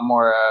were a lot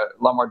more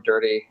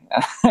dirty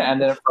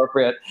and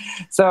inappropriate.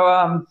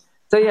 So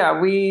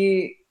yeah,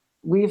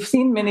 we've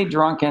seen many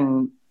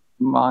drunken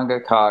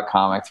mangaka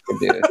comics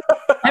produced.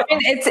 I mean,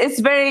 it's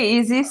very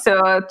easy.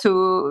 So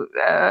to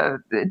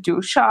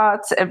do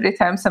shots every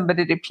time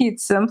somebody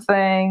repeats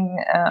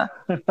something.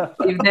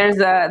 If there's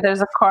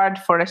a card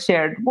for a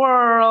shared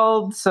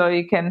world, so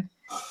you can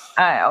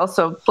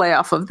also play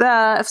off of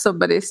that. If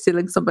somebody is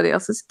stealing somebody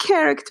else's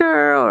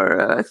character or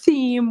a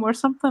theme or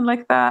something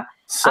like that.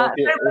 So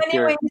there are many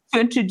ways to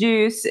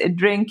introduce a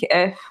drink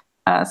if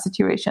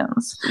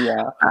situations.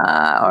 Yeah.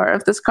 Or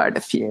if this card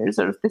appears,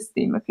 or if this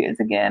theme appears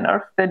again, or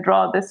if they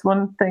draw this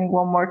one thing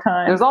one more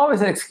time. There's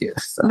always an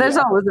excuse. So, there's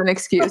always an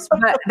excuse.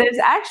 But there's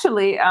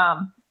actually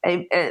a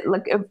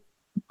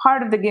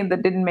part of the game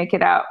that didn't make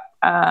it out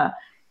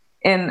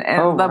in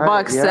the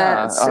box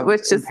sets,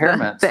 which is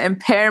the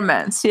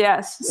impairments.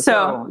 Yes.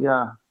 So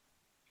yeah,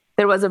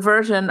 there was a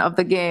version of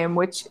the game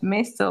which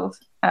may still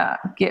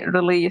get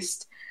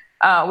released,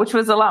 which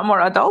was a lot more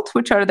adult,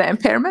 which are the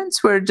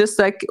impairments, where just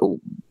like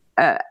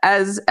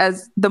as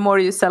the more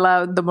you sell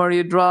out, the more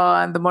you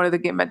draw, and the more the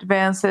game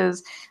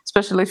advances,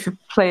 especially if you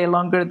play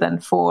longer than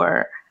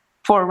four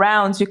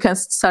rounds, you can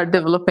start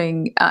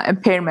developing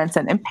impairments.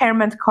 And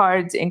impairment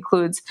cards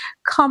includes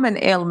common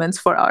ailments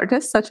for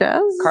artists, such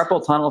as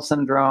carpal tunnel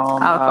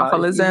syndrome,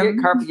 alcoholism.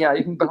 You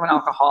can become an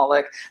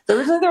alcoholic.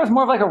 Originally, there was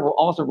more of like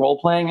almost a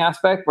role-playing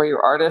aspect where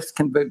your artist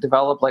can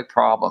develop like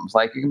problems.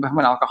 Like you can become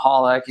an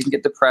alcoholic, you can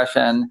get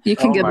depression, you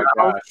can get an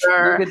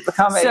ulcer. You could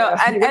become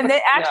and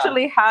they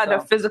actually had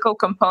a physical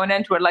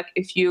component where, like,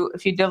 if you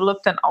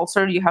developed an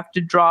ulcer, you have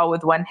to draw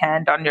with one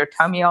hand on your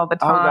tummy all the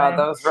time. Oh God,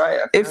 that was right.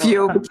 If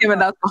you became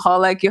an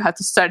alcoholic, you had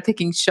to start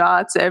taking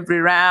shots every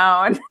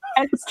round.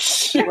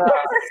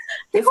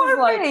 There were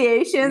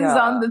variations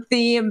on the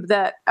theme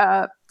that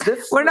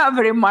were not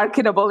very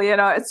marketable.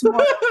 It's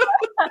more,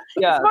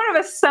 it's more of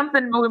a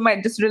something we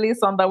might just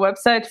release on the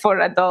website for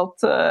adult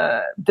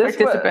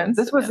participants.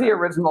 This was the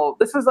original.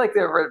 This was like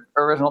the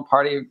original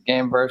party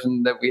game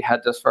version that we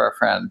had just for our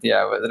friends.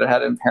 Yeah, that it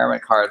had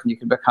impairment cards, and you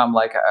could become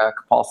like a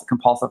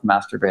compulsive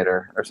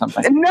masturbator or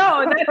something.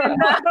 No,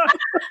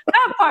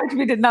 that part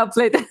we did not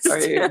play this.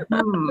 Well,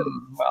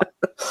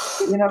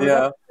 that's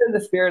in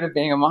the spirit of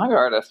being a manga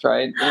artist,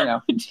 right?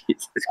 There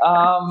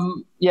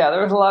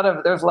was a lot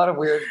of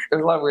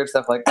weird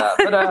stuff like that.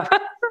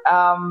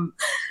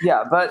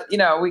 But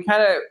we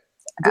kind of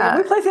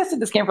we play tested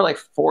this game for like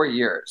 4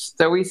 years.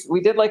 So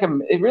we did like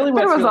it really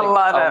went through a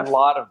lot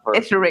of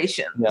versions.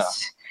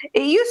 iterations.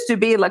 it used to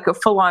be like a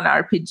full-on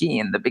RPG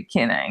in the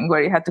beginning,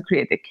 where you had to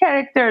create a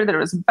character. There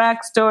was a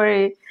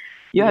backstory.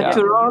 You had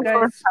to roll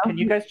for Can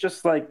you guys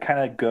just like kind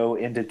of go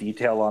into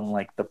detail on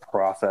like the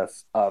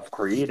process of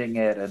creating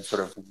it and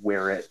sort of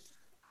where it,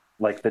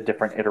 like the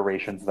different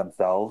iterations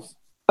themselves?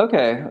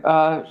 Okay.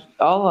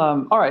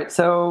 All right.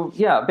 So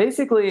yeah,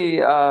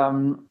 basically,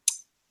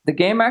 the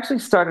game actually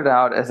started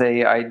out as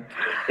an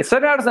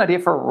idea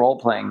for a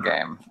role-playing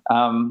game.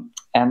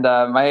 And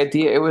my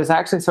idea, it was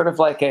actually sort of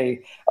like I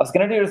was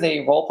going to do it as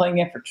a role-playing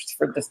game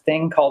for this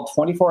thing called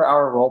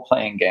 24-hour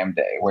role-playing game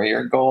day, where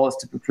your goal is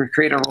to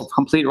create a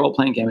complete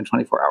role-playing game in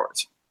 24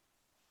 hours.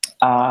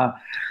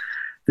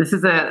 This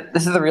is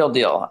a real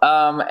deal.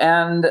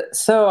 And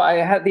so I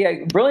had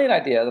the brilliant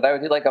idea that I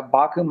would do like a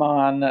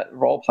Bakuman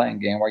role-playing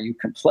game where you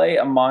can play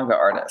a manga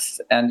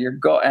artist, and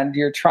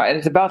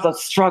it's about the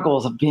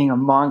struggles of being a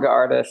manga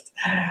artist.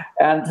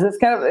 And it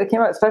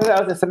started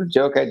out as a sort of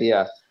joke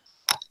idea.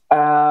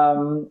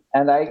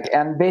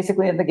 And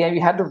basically in the game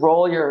you had to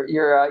roll your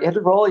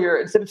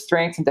instead of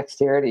strength and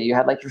dexterity, you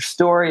had like your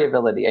story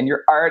ability and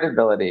your art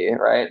ability,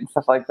 right, and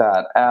stuff like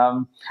that.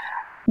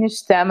 Your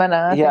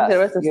stamina. Yeah, there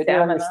was a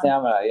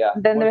stamina. Yeah.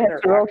 Then Was we had there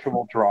to roll.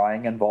 actual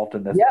drawing involved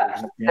in this?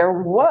 Yeah, there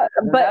was,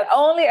 But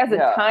only as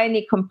a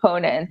tiny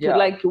component. Yeah.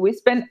 Like we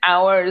spent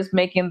hours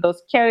making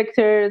those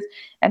characters,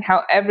 and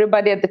how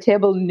everybody at the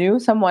table knew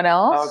someone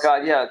else. Oh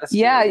God,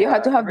 yeah. You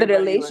had to have the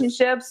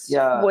relationships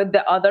with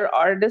the other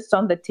artists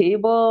on the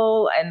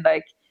table, and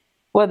like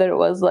whether it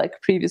was like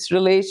previous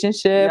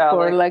relationship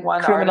or like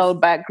criminal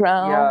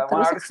background. Yeah,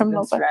 one artist had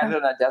been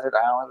stranded on a desert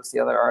island with the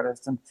other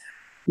artist, and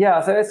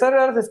yeah, so it started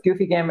out as this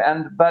goofy game,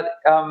 but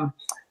there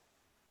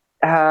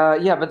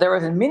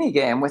was a mini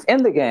game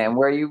within the game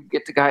where you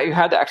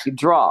had to actually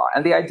draw,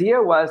 and the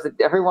idea was that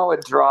everyone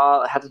had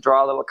to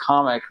draw a little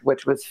comic,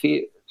 which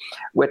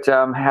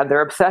had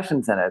their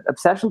obsessions in it.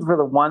 Obsessions were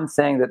the one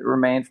thing that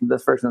remained from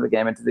this version of the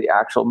game into the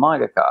actual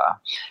mangaka,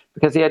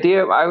 because the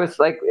idea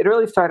it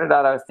really started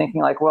out. I was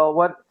thinking like, well,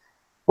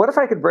 what if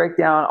I could break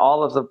down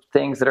all of the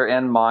things that are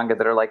in manga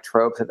that are like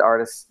tropes that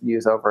artists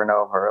use over and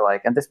over? I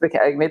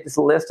made this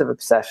list of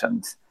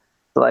obsessions.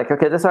 So like,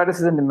 okay, this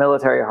artist is into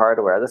military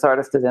hardware. This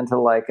artist is into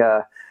like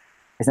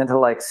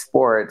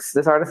sports.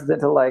 This artist is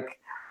into like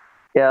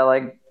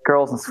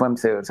girls in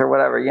swimsuits or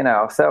whatever, you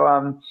know.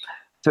 So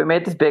we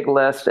made this big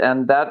list,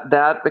 and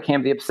that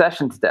became the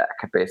obsessions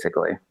deck,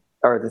 basically,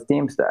 or the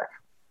themes deck.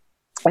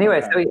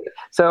 Anyway,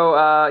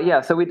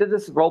 so we did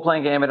this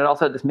role-playing game, and it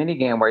also had this mini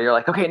game where you're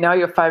like, okay, now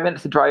you have 5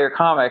 minutes to draw your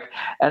comic,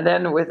 and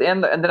then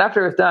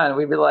after it was done,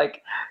 we'd be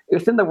like,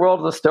 it's in the world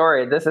of the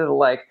story. This is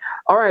like,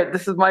 all right,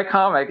 this is my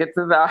comic. It's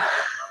about,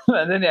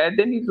 and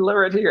then you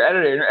deliver it to your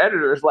editor, and your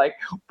editor's like,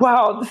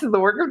 wow, this is the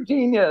work of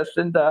genius,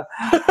 and of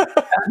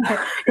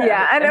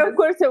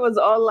course it was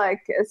all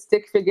like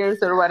stick figures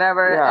or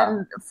whatever,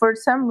 and for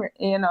some,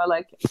 and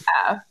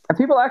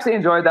people actually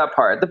enjoyed that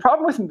part. The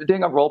problem with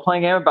doing a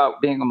role-playing game about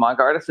being a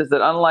manga artist is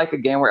that unlike a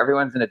game where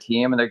everyone's in a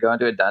team and they're going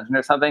to a dungeon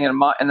or something,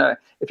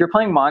 if you're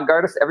playing manga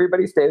artist,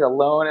 everybody stays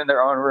alone in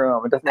their own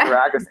room. It doesn't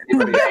interact with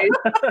anybody else.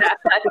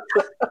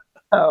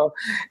 So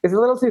it's a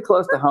little too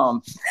close to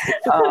home.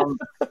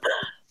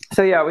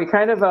 So yeah, we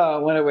kind of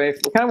went away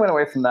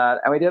from that,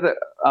 and I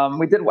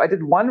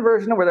did one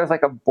version where there's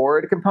like a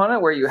board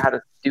component where you had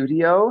a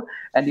studio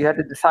and you had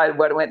to decide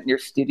what went in your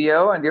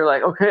studio, and you're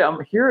like, okay,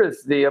 here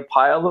is the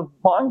pile of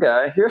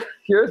manga.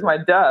 Here's my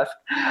desk.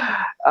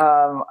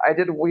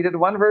 We did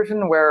one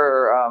version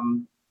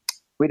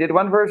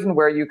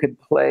where you could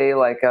play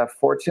like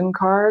fortune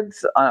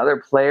cards on other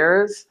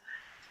players,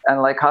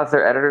 and like cause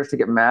their editors to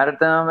get mad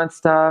at them and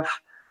stuff.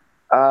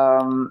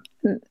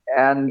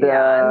 And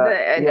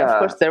of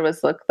course there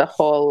was like the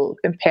whole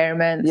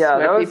impairment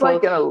where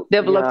people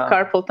developed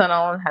carpal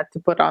tunnel and had to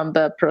put on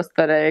the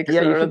prosthetics.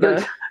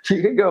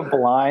 You could go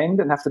blind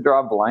and have to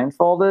draw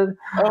blindfolded.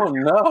 Oh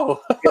no.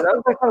 That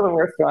was like one of the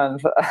worst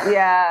ones.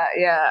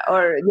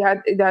 Or you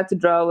had to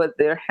draw with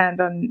your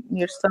hand on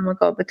your stomach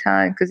all the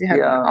time because you had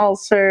an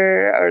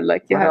ulcer, or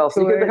like you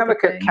could become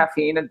addicted to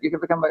caffeine.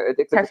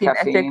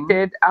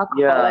 Addicted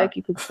alcoholic.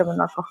 You could become an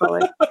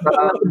alcoholic.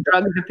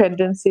 Drug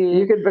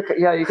dependency.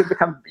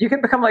 You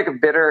could become like a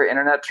bitter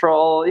internet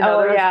troll.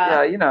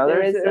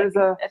 There's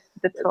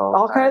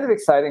all kinds of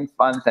exciting,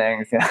 fun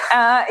things.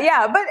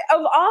 But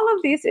of all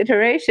of these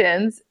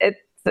iterations, it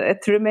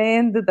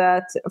remained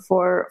that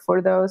for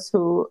those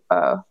who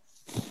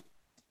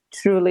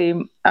truly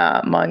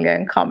manga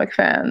and comic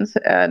fans,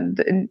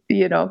 and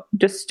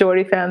just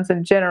story fans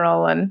in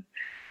general, and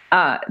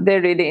they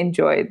really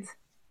enjoyed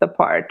the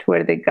part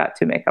where they got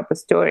to make up a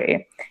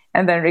story,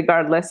 and then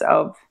regardless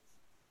of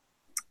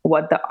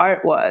what the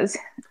art was,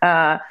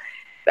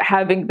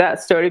 having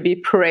that story be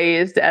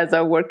praised as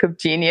a work of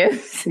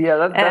genius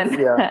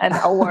and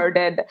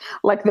awarded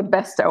like the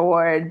best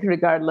award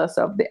regardless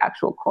of the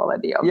actual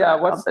quality of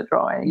the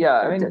drawing.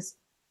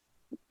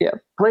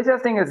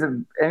 Playtesting is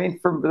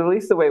for at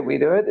least the way we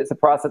do it, it's a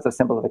process of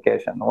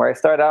simplification, where I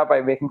start out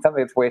by making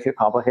something that's way too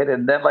complicated,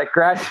 and then like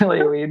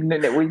gradually we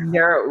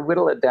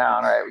whittle it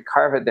down, right? We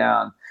carve it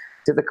down.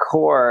 to the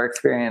core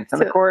experience.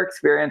 And the core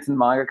experience in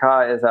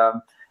Mangaka is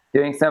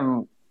doing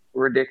some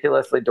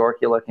ridiculously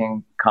dorky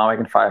looking comic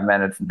in 5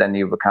 minutes, and then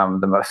you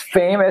become the most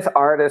famous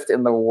artist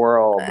in the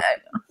world.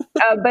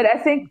 But I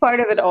think part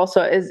of it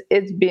also is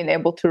being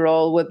able to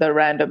roll with the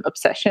random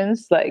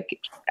obsessions,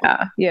 like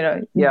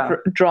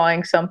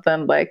drawing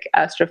something like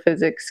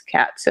astrophysics,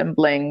 cats, and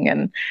bling,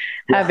 and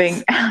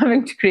having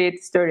to create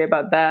a story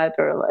about that,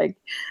 or like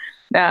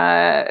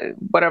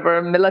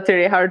whatever,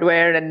 military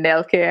hardware and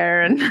nail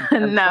care and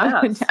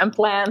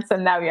plants,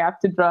 and now you have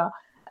to draw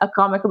a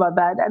comic about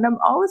that. And I'm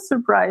always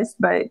surprised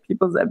by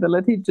people's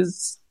ability to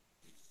just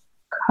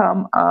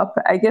come up,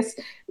 I guess.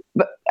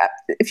 But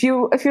if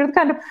you're the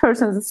kind of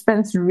person that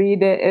spends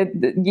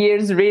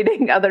years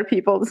reading other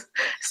people's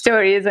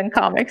stories and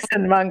comics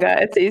and manga,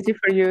 it's easy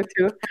for you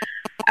to,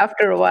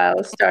 after a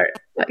while, start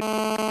like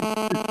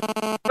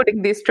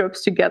putting these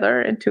tropes together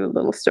into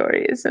little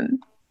stories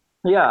and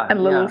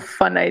little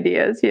fun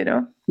ideas,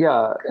 Yeah,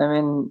 I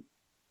mean,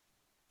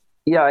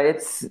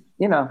 it's,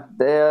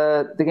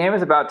 the game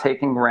is about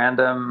taking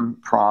random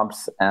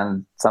prompts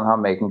and somehow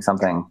making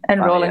something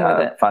and rolling with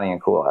it, funny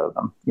and cool out of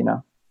them,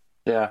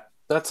 Yeah,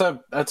 that's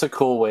a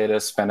cool way to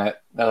spin it.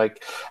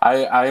 Like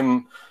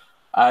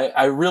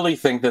I really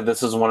think that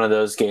this is one of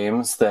those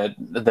games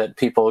that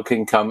people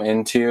can come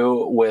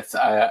into with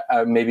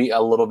maybe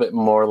a little bit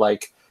more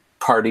like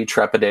party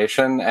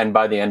trepidation, and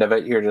by the end of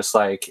it, you're just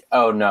like,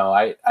 oh no,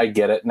 I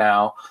get it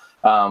now.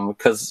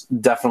 Because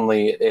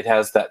definitely it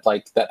has that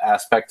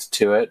aspect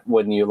to it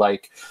when you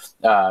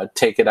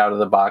take it out of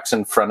the box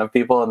in front of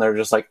people and they're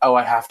just like, oh,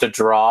 I have to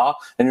draw,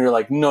 and you're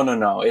like,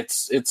 no,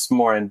 it's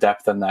more in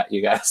depth than that,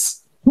 you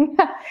guys.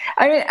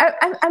 I mean,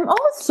 I'm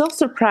always so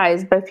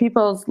surprised by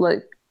people's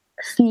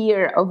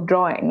fear of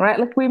drawing, right?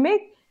 Like we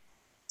make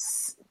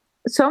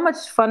so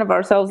much fun of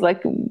ourselves,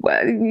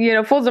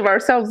 fools of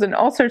ourselves in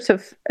all sorts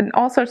of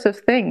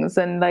things,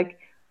 and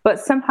but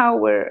somehow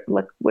we're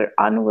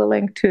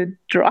unwilling to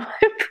draw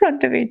in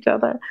front of each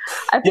other.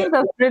 I think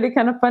that's really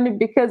kind of funny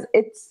because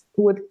it's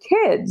with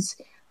kids,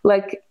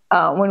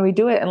 when we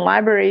do it in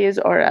libraries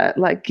or at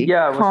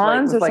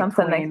cons or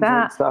something like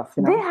that, stuff,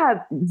 they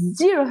have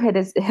zero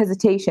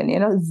hesitation,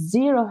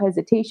 zero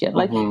hesitation.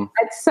 Mm-hmm.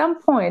 At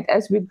some point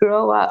as we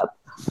grow up,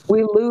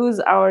 we lose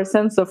our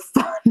sense of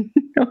fun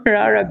or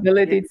our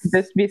ability to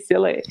just be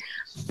silly.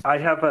 I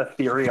have a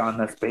theory on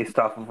this based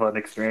off of an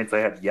experience I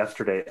had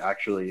yesterday,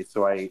 actually.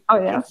 So I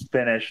just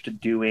finished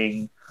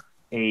doing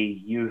a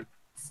youth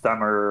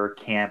summer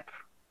camp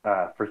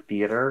for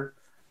theater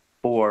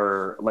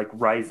for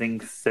rising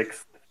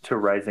 6th to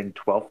rising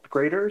 12th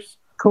graders.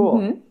 Cool.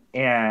 Mm-hmm.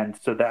 And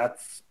so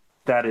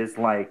that is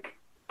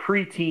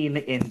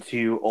preteen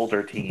into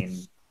older teen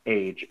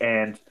age.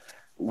 And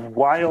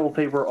while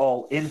they were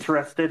all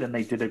interested and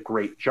they did a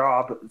great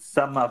job,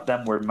 some of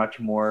them were much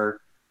more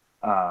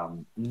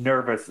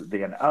nervous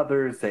than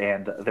others,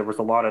 and there was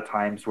a lot of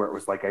times where it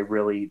was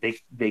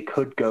they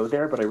could go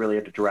there, but I really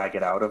had to drag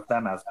it out of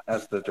them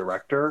as the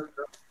director.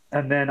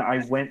 And then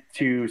I went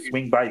to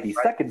swing by the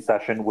second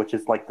session, which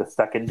is the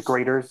second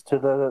graders to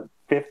the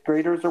 5th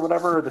graders or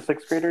whatever, or the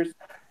 6th graders,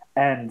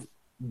 and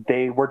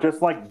they were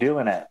just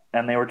doing it,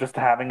 and they were just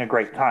having a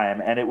great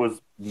time, and it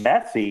was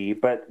messy,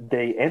 but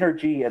the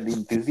energy and the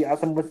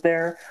enthusiasm was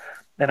there.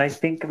 And I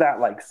think that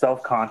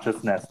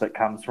self-consciousness that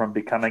comes from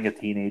becoming a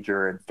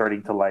teenager and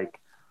starting to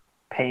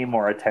pay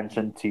more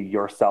attention to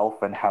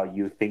yourself and how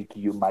you think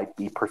you might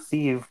be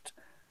perceived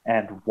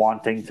and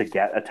wanting to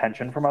get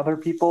attention from other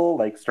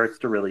people starts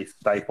to really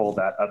stifle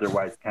that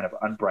otherwise kind of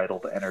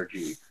unbridled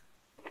energy.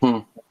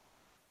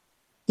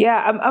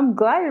 Yeah, I'm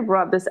glad you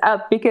brought this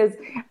up because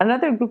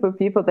another group of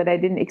people that I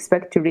didn't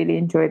expect to really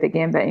enjoy the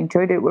game that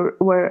enjoyed it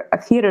were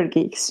theater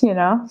geeks,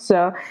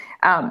 So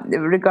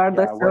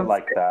regardless we're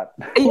like that.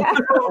 Yeah.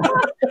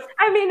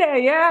 I mean,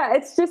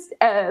 it's just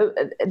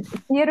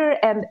theater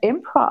and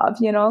improv,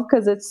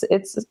 because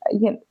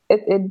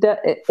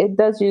it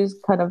does use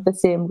kind of the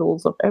same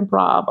rules of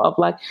improv of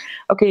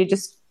okay, you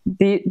just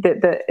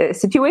the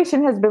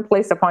situation has been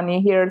placed upon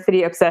you. Here are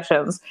 3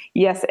 obsessions.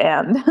 Yes,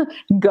 and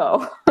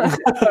go. What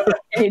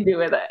can you do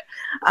with it?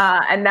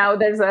 And now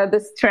there's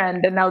this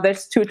trend, and now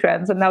there's 2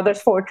 trends, and now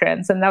there's 4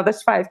 trends, and now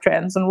there's 5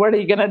 trends. And what are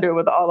you gonna do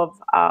with all of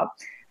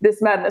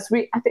this madness?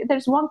 I think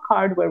there's one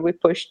card where we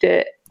pushed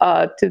it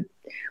to,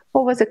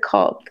 what was it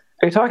called?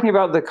 Are you talking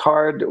about the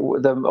card,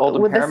 the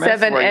old with impairments? The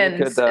 7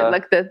 ends,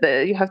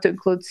 you have to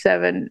include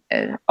 7.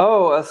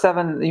 A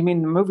 7. You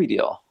mean the movie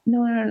deal?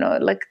 No.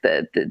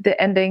 The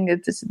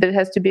ending. There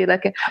has to be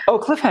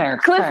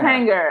cliffhanger.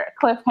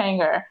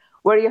 Cliffhanger.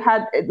 Where you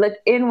had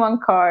in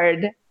one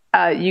card,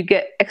 you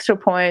get extra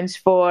points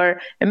for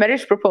a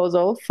marriage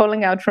proposal,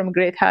 falling out from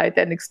great height,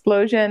 and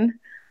explosion.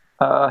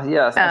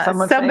 Yes.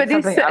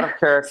 Somebody saying something out of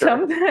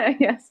character.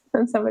 Yes.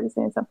 And somebody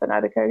saying something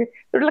out of character.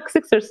 There were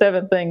 6 or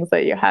 7 things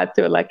that you had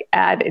to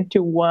add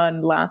into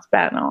one last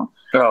panel.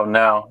 Oh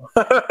no.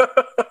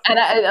 And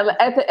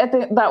I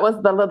think that was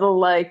the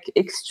little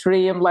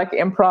extreme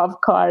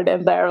improv card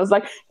in there. I was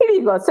here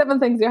you go, 7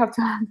 things you have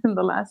to add in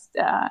the last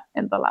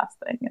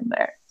thing in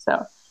there.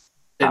 So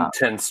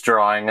intense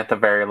drawing at the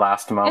very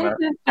last moment.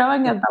 Intense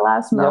drawing at the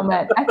last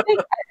moment. I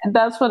think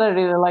that's what I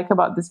really like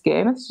about this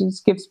game. It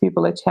just gives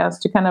people a chance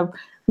to kind of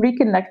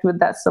reconnect with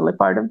that silly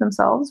part of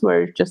themselves,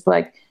 where it's just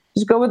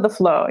go with the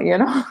flow, you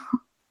know?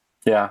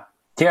 Yeah.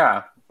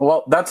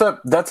 Well, that's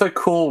a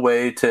cool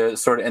way to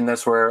sort of end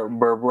this. We're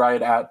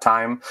right at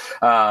time.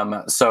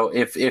 So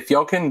if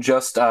y'all can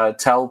just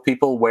tell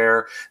people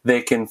where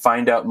they can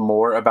find out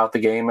more about the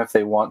game if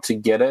they want to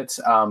get it,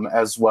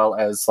 as well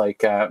as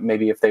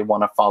maybe if they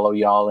want to follow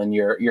y'all in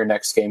your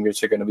next game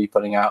you're going to be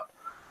putting out.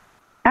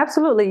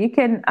 Absolutely. You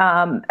can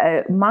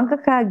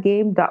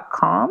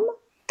mangakagame.com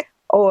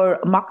or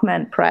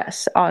Mockman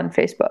Press on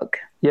Facebook.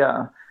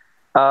 Yeah.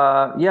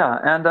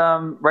 And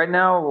right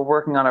now we're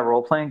working on a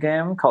role-playing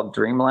game called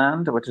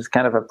Dreamland, which is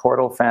kind of a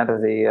portal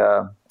fantasy,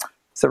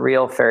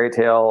 surreal fairy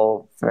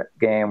tale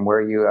game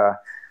where you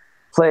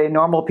play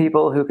normal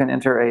people who can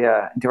enter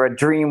into a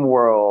dream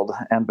world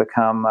and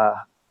become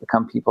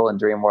people in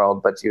dream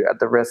world, but you at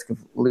the risk of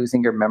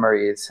losing your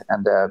memories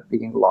and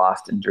being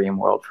lost in dream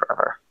world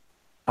forever.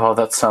 Oh,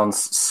 that sounds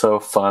so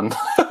fun.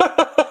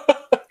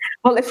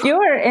 Well, if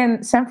you're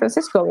in San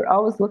Francisco, we're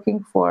always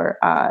looking for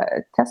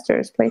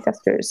play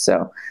testers.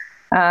 So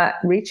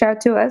reach out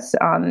to us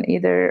on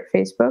either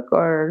Facebook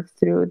or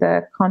through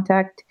the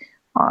contact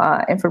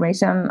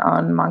information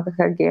on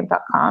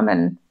mangakagame.com,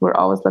 and we're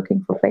always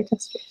looking for play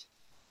testers.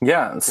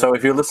 Yeah, so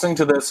if you're listening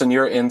to this and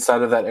you're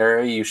inside of that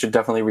area, you should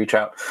definitely reach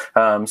out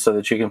so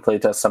that you can play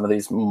test some of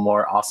these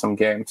more awesome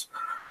games.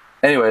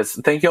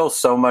 Anyways, thank you all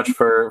so much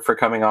for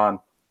coming on.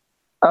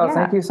 Oh, yeah.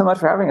 Thank you so much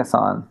for having us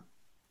on.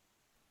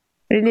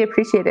 Really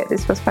appreciate it.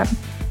 This was fun.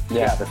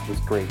 Yeah, this was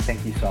great.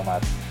 Thank you so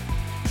much.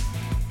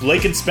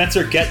 Blake and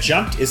Spencer Get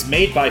Jumped is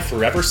made by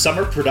Forever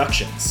Summer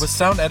Productions, with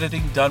sound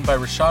editing done by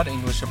Rashad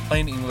English of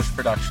Plain English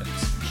Productions.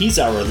 He's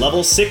our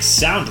level 6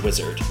 sound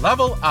wizard.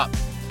 Level up!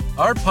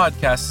 Our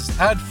podcast is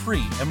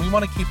ad-free, and we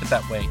want to keep it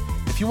that way.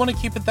 If you want to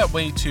keep it that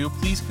way too,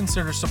 please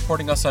consider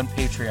supporting us on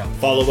Patreon.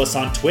 Follow us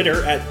on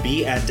Twitter at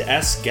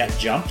B&S Get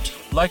Jumped.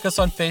 Like us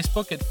on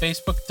Facebook at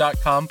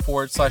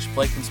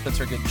facebook.com/Blake and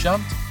Spencer Get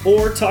Jumped.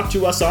 Or talk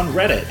to us on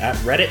Reddit at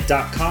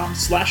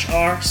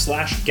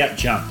reddit.com/r/Get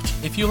Jumped.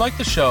 If you like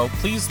the show,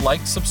 please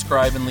like,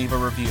 subscribe, and leave a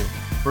review.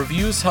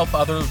 Reviews help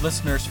other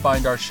listeners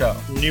find our show.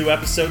 New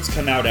episodes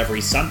come out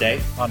every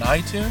Sunday on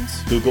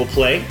iTunes, Google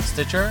Play,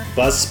 Stitcher,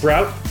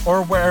 Buzzsprout,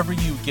 or wherever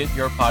you get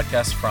your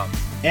podcasts from.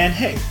 And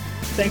hey,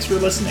 thanks for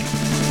listening.